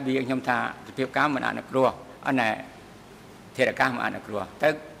ហើយវាខ្ញុំថាសភាពការមិនអនុគ្រោះអណែធាតុអាកាសមិនអនុគ្រោះទៅ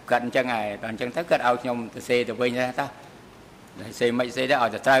គាត់អញ្ចឹងហើយដល់អញ្ចឹងទៅគាត់ឲ្យខ្ញុំទៅសេទៅវិញថាតោះសេមិនសេទៅឲ្យ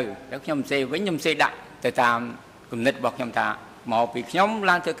ទៅត្រូវទៅខ្ញុំសេវិញខ្ញុំសេដាក់ទៅតាមគំនិតរបស់ខ្ញុំថាមកពីខ្ញុំ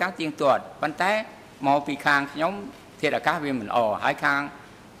ឡើងធ្វើការទៀងទាត់ប៉ុន្តែមកពីខាងខ្ញុំធាតុអាកាសវាមិនល្អហើយខាង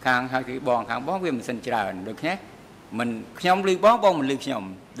ហើយគឺបងខាងបងវាមិនសិនច្រើនដូច្នេះមិនខ្ញុំលឺបងមិនលឺខ្ញុំ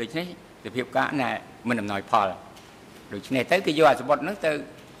ដូច្នេះសភាពការណែមិនអំណោយផលដូច្នេះទៅគេយកអាសបុតហ្នឹងទៅ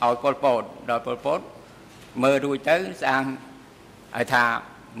ឲ្យពលពតដល់ពលពតមើលរួចទៅស្អាងឲ្យថា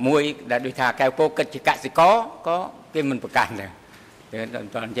មួយដែលដូចថាកែវពោគិតជាកសិករក៏គេមិនប្រកាន់ដែរ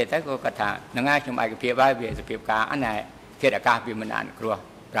ដល់និយាយទៅក៏គាត់ថាហ្នឹងហើយខ្ញុំឯកភាពហើយវាសភាពការណែធាតុអាកាសវាមិនអនុគ្រោះ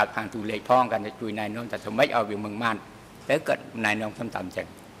ប្រាប់ខាងទូលេខផងគាត់ទៅជួយណែនាំថាធ្វើម៉េចឲ្យវាមឹងម៉ាត់ទៅគាត់ណែនាំខ្ញុំតាមអញ្ចឹង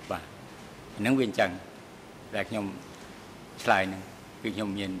បាទហ្នឹងវាអញ្ចឹងដែលខ្ញុំឆ្លើយហ្នឹងគឺខ្ញុំ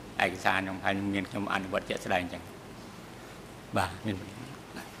មានឯកសារហ្នឹងហើយមានខ្ញុំអនុវត្តជាក់ស្ដែងអញ្ចឹងបាទមាន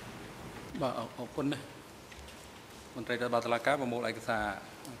បាទអរគុណណាស់មន្ត្រីរដ្ឋបាលតុលាការប្រមូលឯកសារ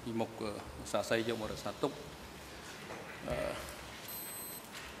ពីមុខសាកសីយកមករក្សាទុក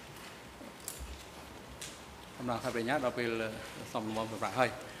ដំណើរការប្រញ្ញាដល់ពេលសំណុំសម្រាប់ហើយ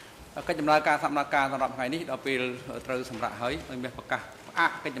កិច្ចដំណើរការសកម្មភាពសម្រាប់ថ្ងៃនេះដល់ពេលត្រូវសម្រាប់ហើយដោយមានប្រកាសផ្អាក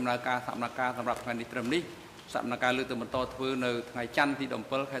កិច្ចដំណើរការសកម្មភាពសម្រាប់ថ្ងៃនេះត្រឹមនេះសកម្មភាពលើកទៅបន្តធ្វើនៅថ្ងៃច័ន្ទទី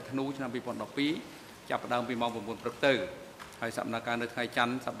17ខែធ្នូឆ្នាំ2012ចាប់ផ្ដើមពីម៉ោង9ព្រឹកទៅហើយសកម្មភាពនៅថ្ងៃច័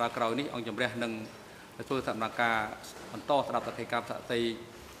ន្ទសប្តាហ៍ក្រោយនេះអង្គជំរះនឹងធ្វើសកម្មភាពបន្តស្ដាប់តតិកម្មសាកសី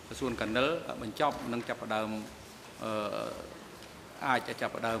ក្រសួងកណ្ដិលបញ្ចប់និងចាប់ផ្ដើម អាចចា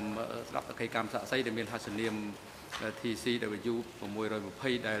ប់ផ្ដើមស្ដាប់តក្កកម្មសាក់សីដែលមានហស្សនាម TCW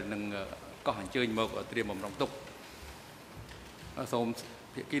 620ដែលនឹងកោះអញ្ជើញមកត្រៀមបំរុងទុកសូម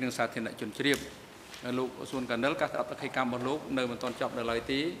ភាគីនិងសាធារណជនជ្រាបលោកសួនកណ្ឌិលការស្ដាប់តក្កកម្មរបស់លោកនៅមិនទាន់ចប់នៅឡើយ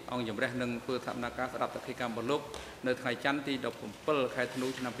ទេអង្គជំរះនឹងធ្វើសកម្មភាពស្ដាប់តក្កកម្មរបស់លោកនៅថ្ងៃច័ន្ទទី17ខែធ្នូ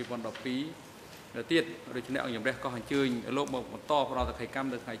ឆ្នាំ2012នៅទៀតដូច្នេះអង្គជំរះកោះអញ្ជើញលោកមកបន្តផ្ដល់តក្កកម្ម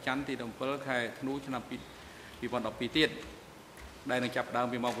នៅថ្ងៃច័ន្ទទី17ខែធ្នូឆ្នាំ2012ទៀតដែលនឹងចាប់ផ្ដើម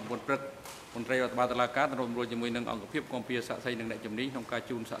ពីម៉ោង9ព្រឹកមន្ត្រីរដ្ឋបាលតុលាការរួមរួចជាមួយនឹងអង្គភាពគាំពៀសាក់សីនិងអ្នកជំនាញក្នុងការ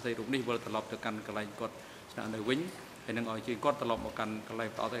ជូនសាក់សីរូបនេះវិលត្រឡប់ទៅកាន់កន្លែងគាត់ស្នាក់នៅវិញហើយនឹងឲ្យជើងគាត់ត្រឡប់មកកាន់កន្លែង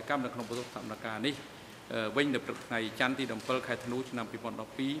បន្តកិច្ចកម្មនៅក្នុងបន្ទប់សកម្មភាពនេះវិញនៅព្រឹកថ្ងៃច័ន្ទទី17ខែធ្នូឆ្នាំ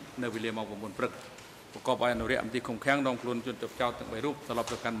2012នៅវេលាម៉ោង9ព្រឹកប្រកបដោយអនុរិយមន្ត្រីឃុំឃាំងនាំខ្លួនជនជាប់ចោទទាំង3រូបត្រឡប់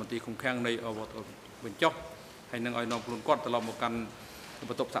ទៅកាន់មន្ទីរឃុំឃាំងនៃអវត្តវិញចុះហើយនឹងឲ្យនាំខ្លួនគាត់ត្រឡប់មកកាន់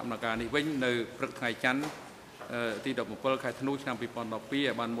បន្ទប់សកម្មភាពនេះវិញនៅព្រឹកថ្ងៃច័ន្ទទី17ខែធ្នូឆ្នាំ2012ឲ្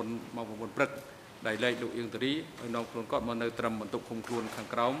យបានមុនម៉ោង9ព្រឹកដែលលេខលោកអៀងតារីឲ្យនាំខ្លួនគាត់មកនៅត្រឹមបន្ទប់ឃុំខ្លួនខាង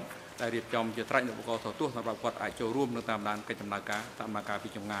ក្រោមដែលរៀបចំជាត្រាច់ឧបករណ៍ទោះសម្រាប់គាត់អាចចូលរួមនៅតាមដានកិច្ចដំណើរការពី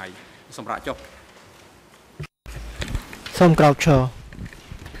ចម្ងាយសម្រាប់ចុះ សូមក្រោកឈរ